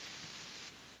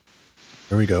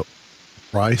 There we go.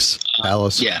 Bryce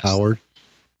Dallas Howard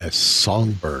as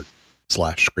Songbird /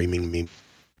 Screaming Meme.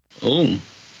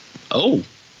 Oh.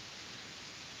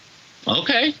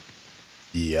 Okay.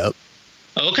 Yep.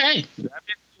 Okay.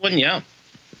 One, yeah.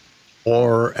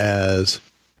 Or as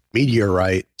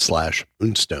Meteorite /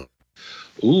 Moonstone.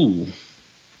 Ooh.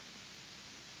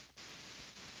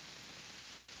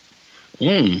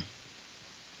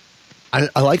 I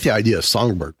like the idea of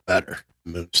Songbird better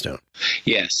than Moonstone.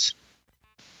 Yes.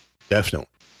 Definitely.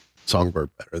 Songbird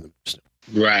better than Moonstone.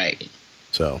 Right.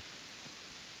 So.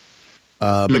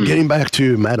 But getting back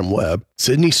to Madam Web,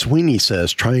 Sydney Sweeney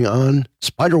says trying on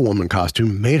Spider-Woman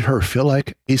costume made her feel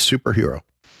like a superhero.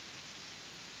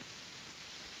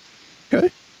 Okay.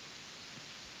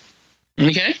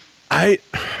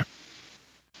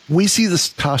 We see this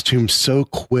costume so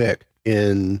quick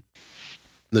in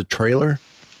the trailer,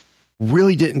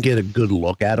 really didn't get a good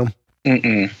look at him.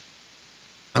 Mm-mm.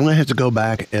 I'm going to have to go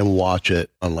back and watch it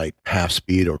on like half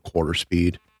speed or quarter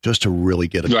speed just to really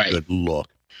get a good look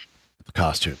at the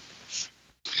costume.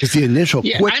 Because the initial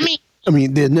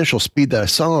the initial speed that I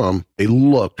saw them, they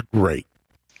looked great.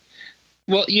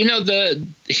 Well,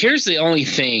 here's the only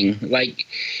thing. Like,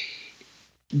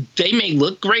 they may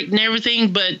look great and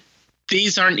everything, but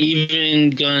these aren't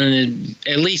even going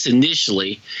to, at least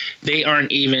initially, they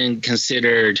aren't even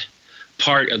considered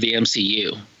part of the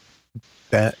MCU.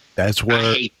 That's where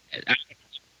I hate that.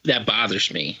 That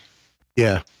bothers me.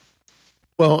 Yeah.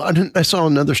 Well, I saw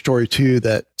another story too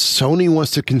that Sony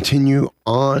wants to continue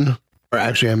on, or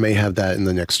actually I may have that in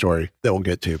the next story that we'll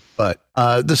get to. But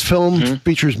this film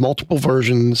features multiple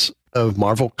versions of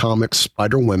Marvel Comics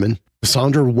Spider-Women.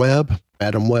 Cassandra Webb,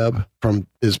 Madam Webb,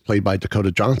 is played by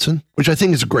Dakota Johnson, which I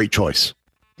think is a great choice.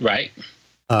 Right.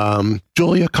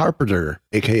 Julia Carpenter,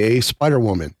 aka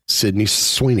Spider-Woman, Sydney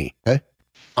Sweeney. Okay.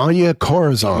 Anya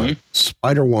Corazon,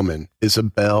 Spider-Woman,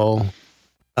 Isabel.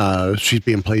 She's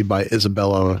being played by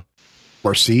Isabella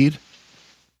Merced.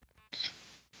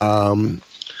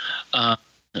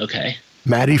 Okay.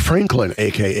 Maddie Franklin,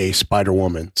 aka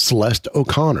Spider-Woman, Celeste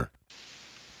O'Connor.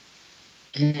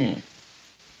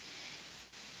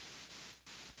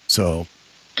 So,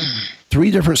 3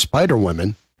 different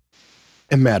Spider-Women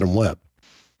and Madam Web.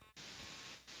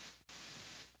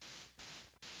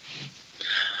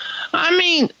 I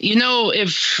mean,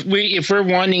 if we're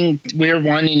wanting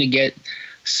to get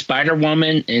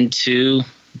Spider-Woman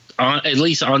at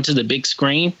least onto the big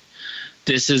screen,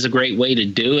 this is a great way to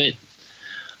do it.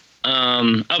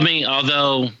 I mean,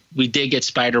 although we did get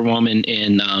Spider-Woman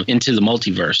in Into the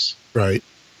Multiverse, right?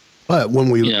 But when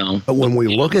we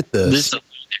look at this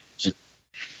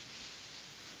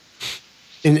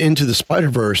in Into the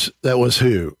Spider-Verse, that was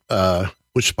who?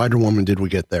 Which Spider-Woman did we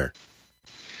get there?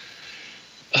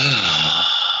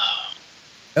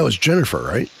 That was Jennifer,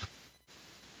 right?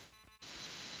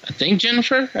 I think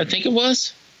it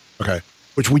was. Okay.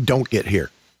 Which we don't get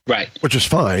here. Right. Which is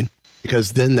fine,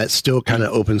 because then that still kind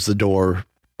of opens the door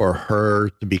for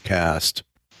her to be cast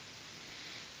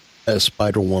as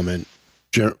Spider-Woman.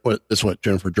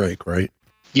 Jennifer Drake, right?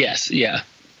 Yes, yeah.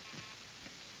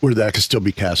 Where that could still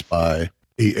be cast by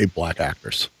a black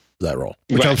actress for that role,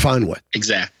 which I'm fine with.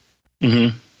 Exactly.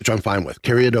 Which I'm fine with.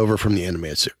 Carry it over from the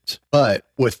animated series. But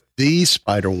with these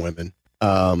Spider-Women,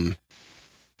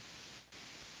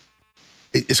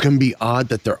 it's going to be odd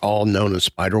that they're all known as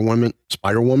Spider-Woman.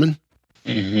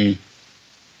 And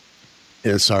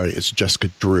sorry, it's Jessica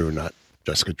Drew, not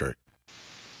Jessica Drake.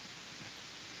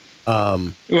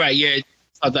 Right, yeah.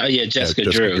 Jessica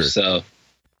Drew. So,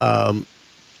 but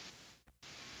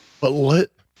let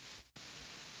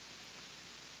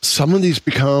some of these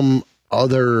become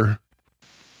other.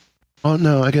 Oh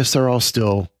no, I guess they're all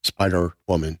still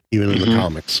Spider-Woman, even in the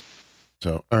comics.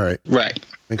 So, all right,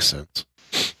 makes sense.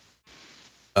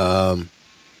 You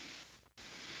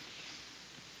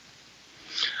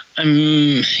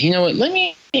know what? Let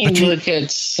me look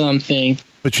at something.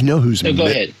 But you know who's go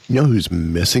ahead. You know who's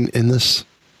missing in this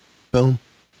film?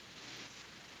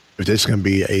 If this is going to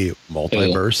be a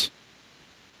multiverse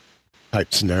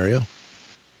type scenario,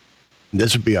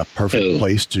 this would be a perfect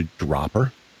place to drop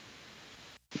her.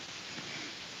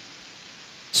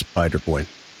 Spider-Boy.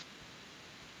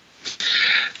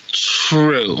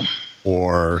 True.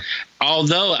 Or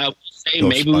although I would say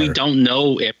maybe we don't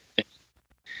know everything.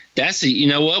 You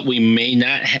know what? We may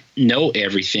not know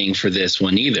everything for this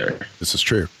one either. This is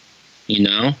true.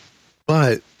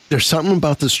 But there's something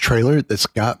about this trailer that's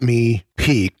got me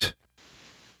piqued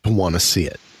to want to see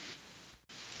it.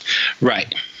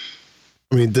 Right.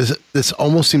 I mean, this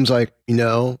almost seems like,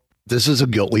 this is a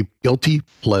guilty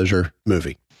pleasure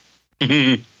movie.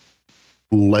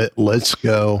 Let's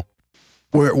go.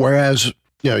 Whereas,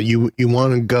 you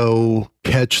want to go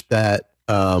catch that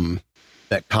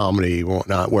comedy and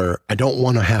whatnot, where I don't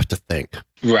want to have to think.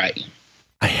 Right.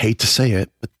 I hate to say it,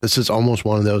 but this is almost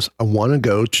one of those. I want to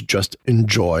go to just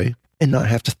enjoy and not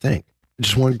have to think. I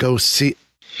just want to go see.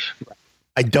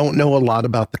 I don't know a lot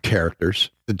about the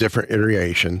characters, the different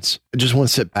iterations. I just want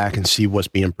to sit back and see what's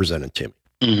being presented to me.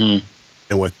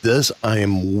 And with this, I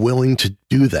am willing to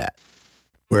do that.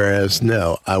 Whereas,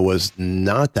 no, I was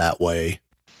not that way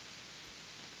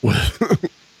with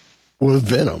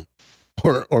Venom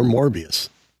or Morbius.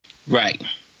 Right.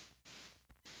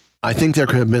 I think there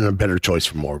could have been a better choice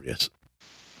for Morbius.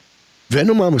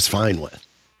 Venom I was fine with,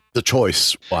 the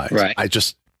choice wise. Right. I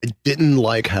didn't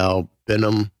like how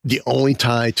Venom, the only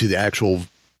tie to the actual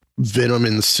Venom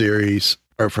in the series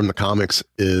or from the comics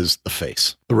is the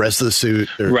face. The rest of the suit,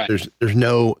 Right. there's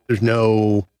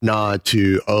no nod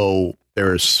to, oh,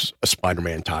 there's a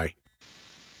Spider-Man tie.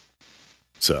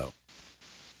 So.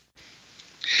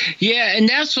 Yeah, and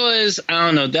that was, I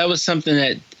don't know, that was something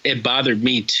that it bothered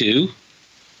me too.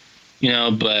 You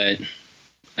know, but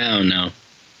I don't know.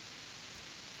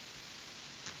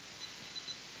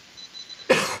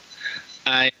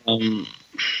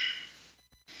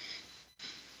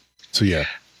 So yeah.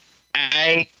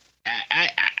 I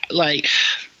like,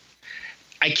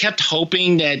 I kept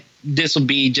hoping that this would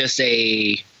be just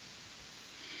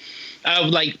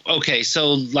like, okay,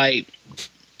 so like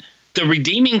the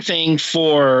redeeming thing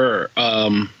for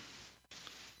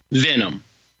Venom.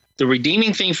 The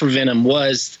redeeming thing for Venom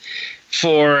was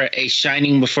for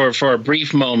a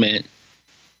brief moment,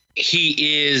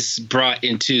 he is brought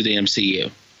into the MCU.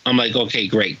 I'm like, okay,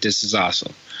 great. This is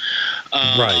awesome.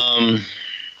 Right.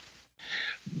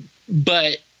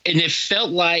 But, and it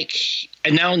felt like,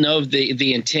 and I don't know if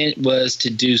the intent was to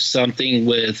do something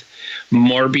with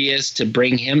Morbius to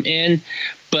bring him in,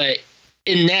 but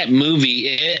in that movie,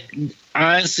 it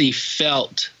honestly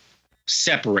felt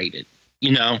separated,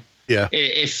 you know? Yeah.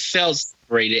 It felt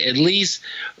separated, at least,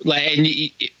 like, and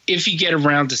if you get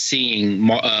around to seeing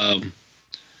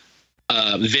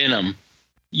Venom,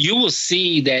 you will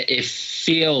see that it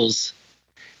feels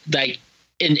like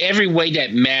in every way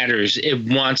that matters, it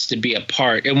wants to be a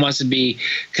part. It wants to be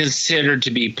considered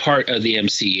to be part of the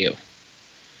MCU.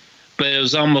 But it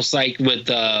was almost like with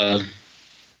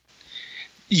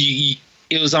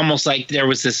it was almost like there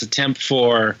was this attempt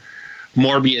for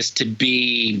Morbius to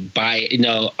be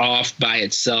off by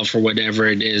itself or whatever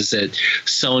it is that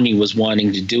Sony was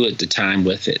wanting to do at the time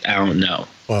with it. I don't know.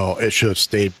 Well, it should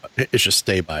stay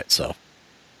by itself.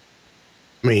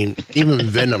 I mean, even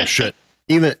Venom should,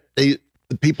 the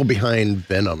people behind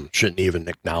Venom shouldn't even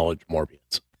acknowledge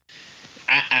Morbius.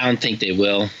 I don't think they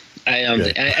will.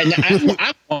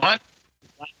 I want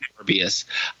Morbius.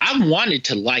 I wanted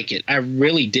to like it. I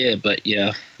really did, but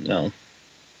yeah, no.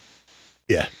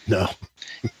 Yeah, no.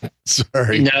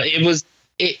 Sorry. No, it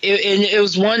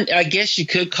was one, I guess you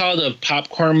could call it a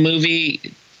popcorn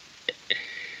movie.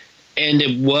 And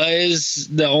it was,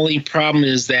 the only problem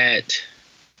is that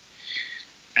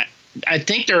I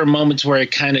think there are moments where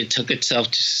it kind of took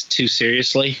itself too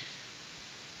seriously.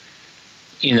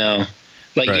 You know,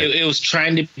 like right. it was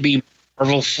trying to be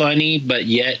Marvel funny, but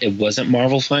yet it wasn't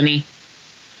Marvel funny.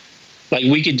 Like,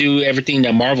 we could do everything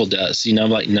that Marvel does, you know,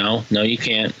 like, no, you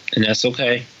can't. And that's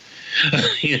okay.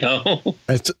 You know,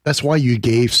 that's why you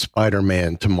gave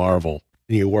Spider-Man to Marvel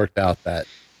and you worked out that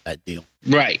deal.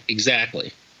 Right.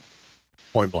 Exactly.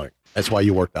 Point blank. That's why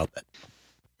you worked out that.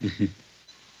 Mm-hmm.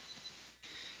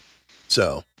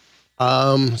 So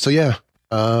yeah,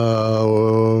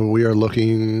 we are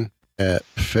looking at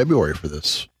February for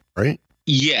this, right?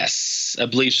 Yes, I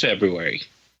believe February.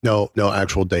 No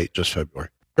actual date, just February.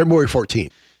 February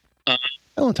 14th.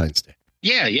 Valentine's Day.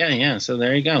 Yeah. So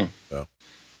there you go. So.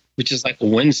 Which is like a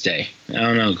Wednesday. I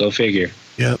don't know. Go figure.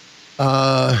 Yep.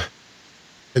 And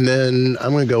then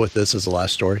I'm going to go with this as the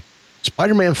last story.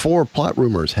 Spider-Man 4 plot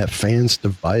rumors have fans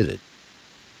divided.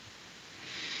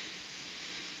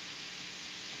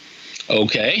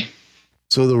 Okay.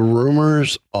 So the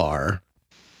rumors are,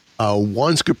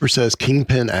 one scooper says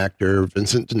Kingpin actor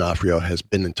Vincent D'Onofrio has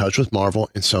been in touch with Marvel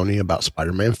and Sony about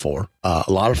Spider-Man 4. A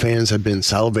lot of fans have been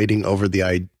salivating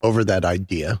over that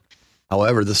idea.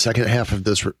 However, the second half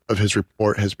of his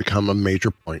report has become a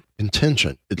major point in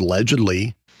contention.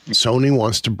 Allegedly, Sony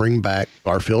wants to bring back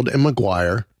Garfield and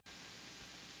Maguire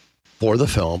for the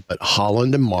film, but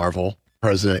Holland and Marvel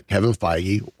president Kevin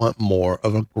Feige want more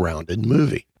of a grounded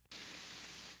movie.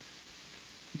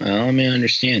 Well, let me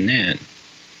understand that.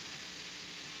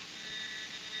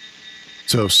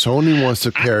 So Sony wants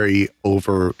to carry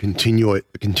over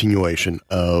the continuation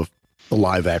of the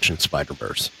live action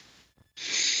Spider-Verse.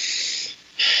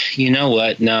 You know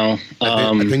what? No.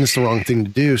 I think it's the wrong thing to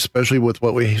do, especially with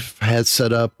what we've had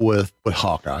set up with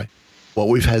Hawkeye, what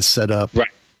we've had set up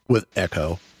with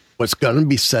Echo, what's going to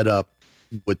be set up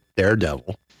with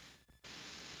Daredevil.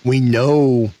 We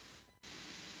know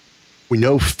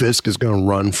Fisk is going to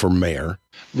run for mayor.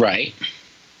 Right.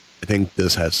 I think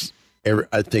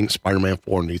I think Spider-Man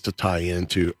 4 needs to tie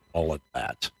into all of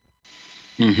that.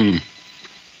 Mm-hmm.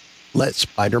 Let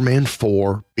Spider-Man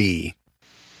 4 be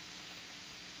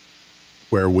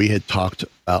where we had talked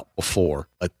about before.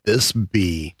 Let this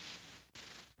be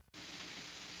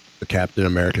the Captain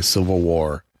America Civil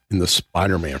War in the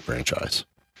Spider-Man franchise.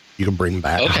 You can bring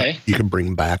back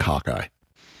Hawkeye,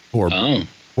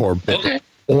 or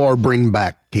bring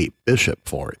back Kate Bishop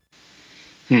for it.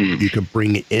 You could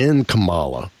bring in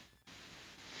Kamala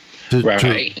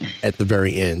at the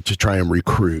very end to try and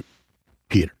recruit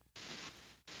Peter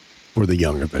for the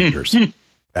Young Avengers.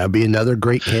 That'd be another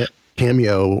great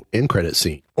cameo end credit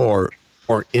scene or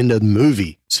end of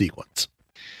movie sequence.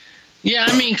 Yeah,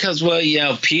 I mean, because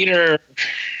Peter.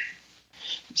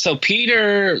 So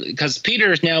because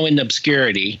Peter is now in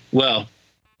obscurity. Well,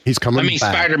 he's coming. back.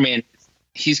 Spider-Man.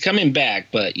 He's coming back,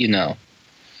 but he's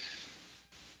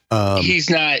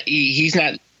not. He's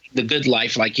not the good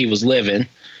life like he was living.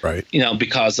 Right.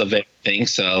 Because of everything.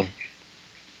 So.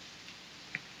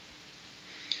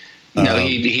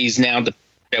 He's now the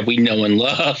that we know and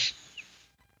love.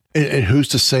 And who's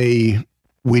to say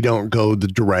we don't go the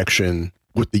direction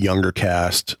with the younger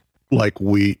cast like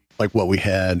what we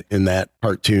had in that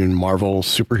cartoon Marvel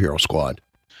Superhero Squad?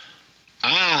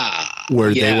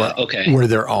 Where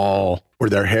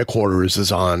their headquarters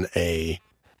is on a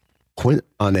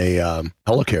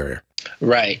helicarrier.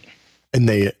 Right. And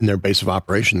their base of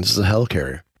operations is a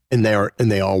helicarrier. And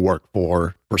they all work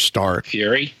for Stark.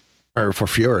 Fury. Or for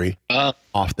Fury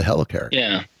off the helicarrier.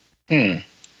 Yeah.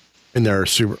 And they're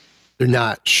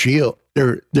not shield.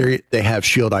 They have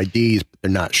shield IDs, but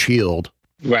they're not shield.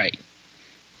 Right.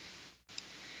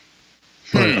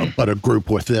 But a group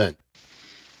within.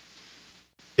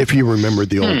 If you remember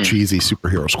the old cheesy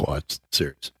Superhero Squad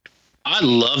series. I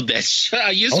love that show.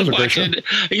 I used to watch it.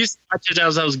 I used to watch it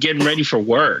as I was getting ready for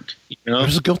work. It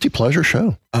was a guilty pleasure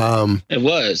show. It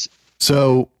was.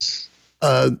 So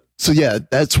yeah,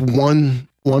 that's one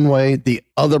way. The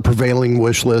other prevailing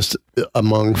wish list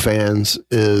among fans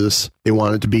is they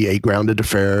want it to be a grounded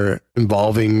affair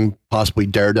involving possibly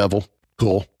Daredevil.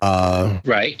 Cool.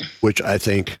 Right. Which I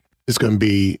think is going to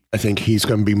be, he's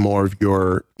going to be more of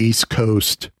your East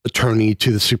Coast attorney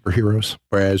to the superheroes,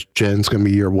 whereas Jen's going to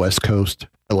be your West Coast,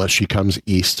 unless she comes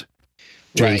East.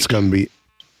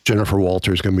 Jennifer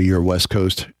Walters going to be your West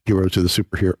Coast hero to the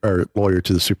superhero, or lawyer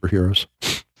to the superheroes.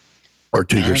 Or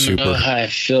to your super. Know how I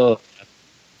feel.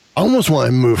 I almost want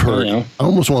to move her. I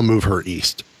almost want to move her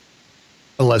east,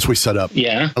 unless we set up.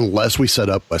 Yeah. Unless we set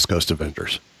up West Coast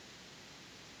Avengers.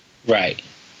 Right.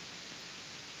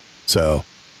 So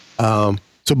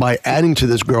by adding to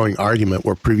this growing argument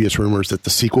were previous rumors that the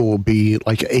sequel will be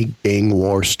like a gang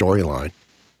war storyline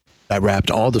that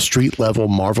wrapped all the street level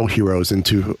Marvel heroes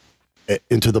into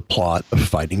the plot of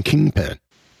fighting Kingpin.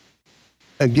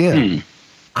 Again.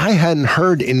 I hadn't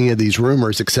heard any of these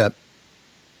rumors except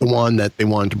the one that they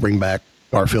wanted to bring back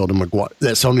Garfield and Maguire.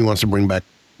 That Sony wants to bring back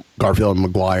Garfield and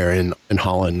Maguire, and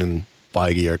Holland and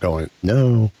Feige are going,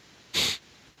 no.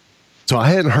 So I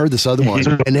hadn't heard this other one,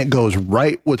 and it goes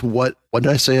right with what did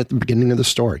I say at the beginning of the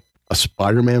story? A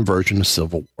Spider-Man version of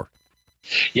Civil War.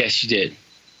 Yes, you did.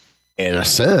 In a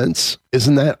sense,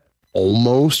 isn't that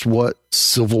almost what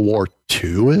Civil War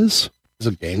 2 is? Is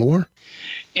a gang war?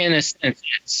 In a sense,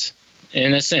 yes.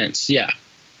 In a sense, yeah.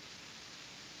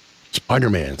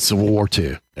 Spider-Man, Civil War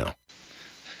 2. No.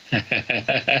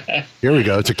 Here we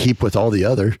go, to keep with all the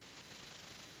other.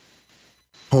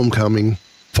 Homecoming,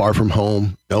 Far From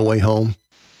Home, No Way Home,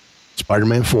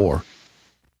 Spider-Man 4,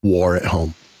 War at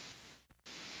Home.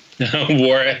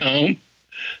 War at Home?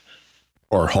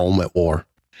 Or Home at War.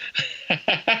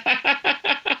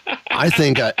 I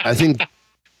think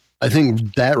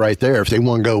that right there, if they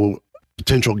want to go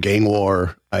potential gang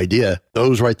war idea,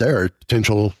 those right there are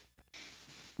potential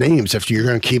names. If you're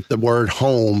going to keep the word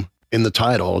home in the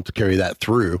title to carry that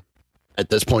through, at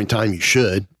this point in time, you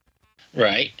should.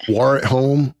 Right. War at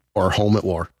Home or Home at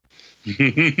War.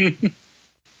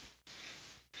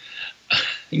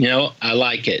 I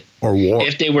like it. Or War.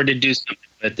 If they were to do something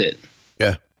with it.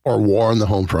 Yeah. Or War on the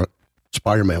Home Front.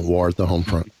 Spider-Man War at the Home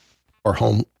Front. Or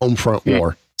Home Front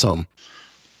War. Some.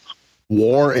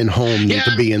 War and home need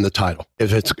to be in the title.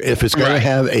 If it's going to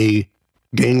have a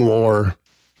gang war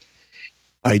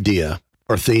idea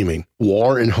or theming,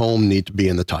 war and home need to be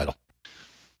in the title.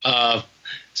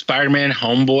 Spider-Man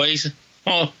Homeboys,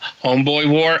 Homeboy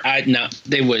War. No,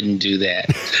 they wouldn't do that.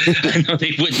 I know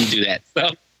they wouldn't do that.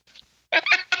 So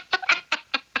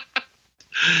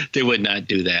they would not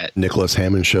do that. Nicholas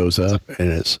Hammond shows up and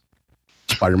it's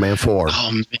Spider-Man 4.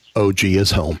 OG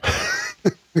is home.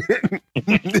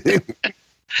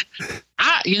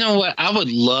 You know what? I would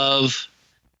love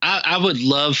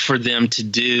for them to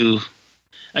do.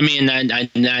 I mean,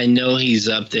 I know he's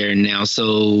up there now, so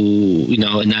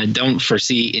and I don't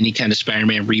foresee any kind of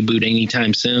Spider-Man reboot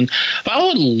anytime soon. But I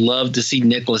would love to see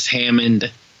Nicholas Hammond.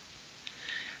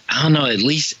 I don't know, at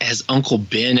least as Uncle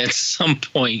Ben at some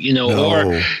point, or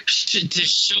to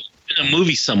show in a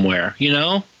movie somewhere,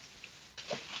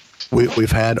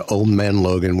 We've had Old Man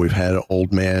Logan, we've had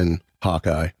Old Man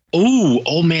Hawkeye. Ooh,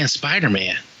 Old Man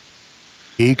Spider-Man.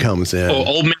 He comes in. Oh,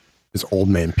 Old Man. It's Old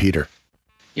Man Peter.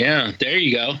 Yeah, there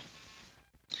you go.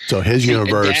 So his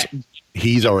universe,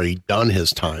 he's already done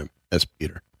his time as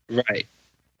Peter. Right.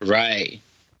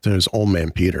 So it's Old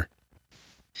Man Peter.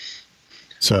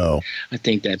 So I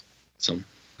think that's some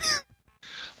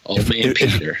Old Man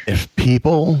Peter. If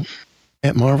people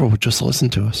at Marvel would just listen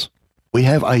to us, we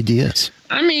have ideas.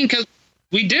 I mean, because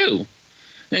we do,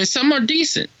 and some are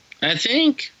decent. I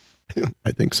think.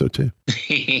 I think so too.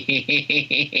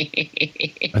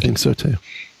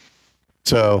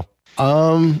 So,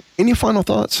 any final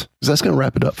thoughts? Because that's going to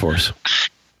wrap it up for us.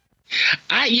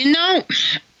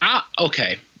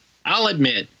 Okay. I'll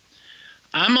admit,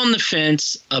 I'm on the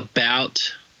fence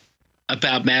about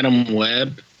Madam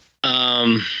Web.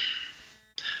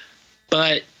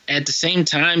 But at the same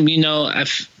time,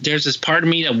 there's this part of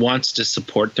me that wants to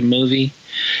support the movie,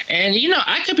 and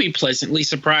I could be pleasantly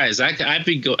surprised. I'd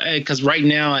be because right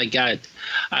now I got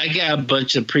a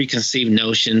bunch of preconceived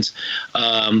notions,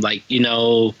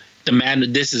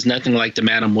 this is nothing like the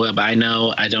Madam Web I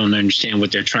know. I don't understand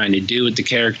what they're trying to do with the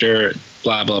character,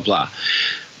 blah blah blah.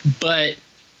 But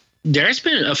there's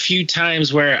been a few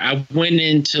times where I went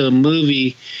into a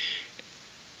movie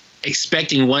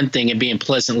expecting one thing and being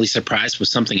pleasantly surprised with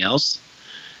something else.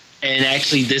 And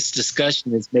actually this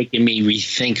discussion is making me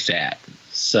rethink that.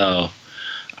 So,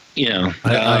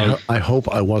 I hope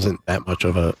I wasn't that much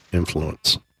of an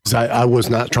influence. I was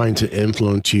not trying to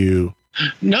influence you.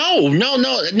 No,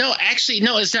 actually,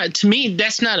 no, it's not. To me,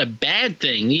 that's not a bad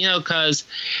thing, because,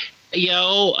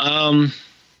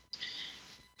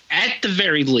 at the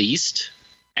very least,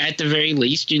 I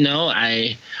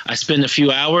spend a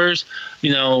few hours,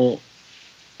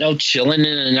 chilling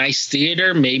in a nice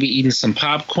theater, maybe eating some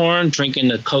popcorn,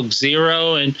 drinking a Coke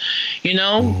Zero, and,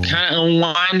 kind of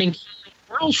unwinding the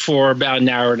world for about an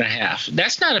hour and a half.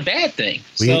 That's not a bad thing.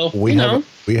 We have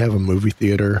a movie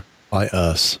theater by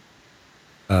us.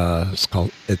 It's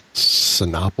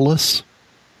Sinopolis.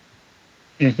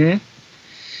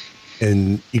 Mm-hmm.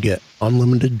 And you get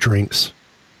unlimited drinks,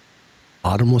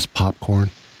 bottomless popcorn,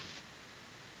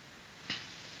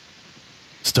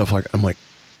 stuff like. I'm like,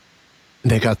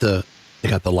 they got the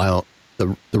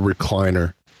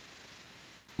recliner,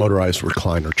 motorized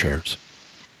recliner chairs.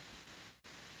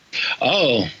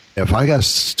 Oh, if I got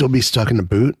still be stuck in a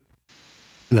boot,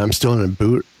 and I'm still in a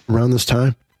boot around this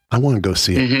time, I want to go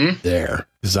see it there,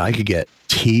 because I could get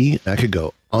tea. I could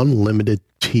go unlimited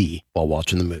tea while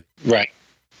watching the movie. Right.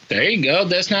 There you go.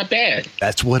 That's not bad.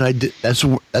 That's what I did. That's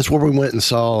where we went and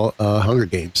saw Hunger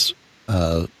Games.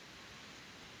 Was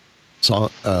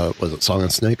it Song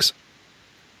and Snakes?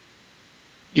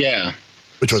 Yeah.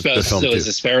 Which was the film so too. Is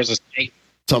it Sparrows and Snakes?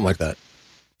 Something like that.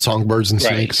 Songbirds and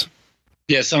Snakes.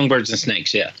 Yeah, Songbirds and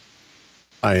Snakes, yeah.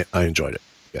 I enjoyed it.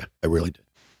 Yeah, I really did.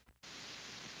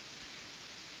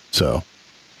 So,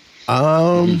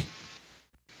 you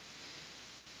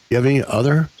have any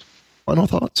other final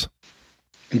thoughts?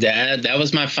 That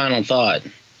was my final thought.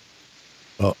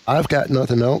 Well, I've got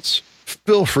nothing else.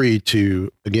 Feel free to,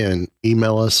 again,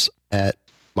 email us at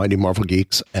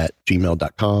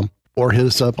mightymarvelgeeks@gmail.com or hit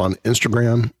us up on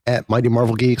Instagram at Mighty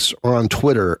Marvel Geeks or on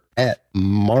Twitter at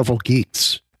Marvel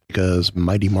Geeks, because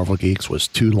Mighty Marvel Geeks was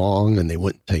too long and they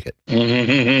wouldn't take it.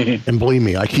 And believe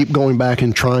me, I keep going back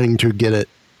and trying to get it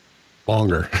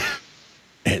longer.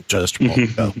 It just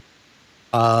won't go.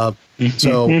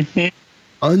 So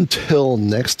until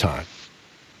next time.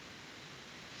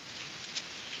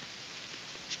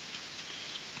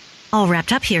 All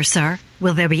wrapped up here, sir.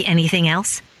 Will there be anything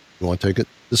else? You want to take it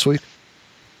this week?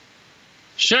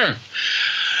 Sure.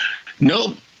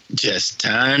 Nope. Just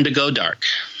time to go dark.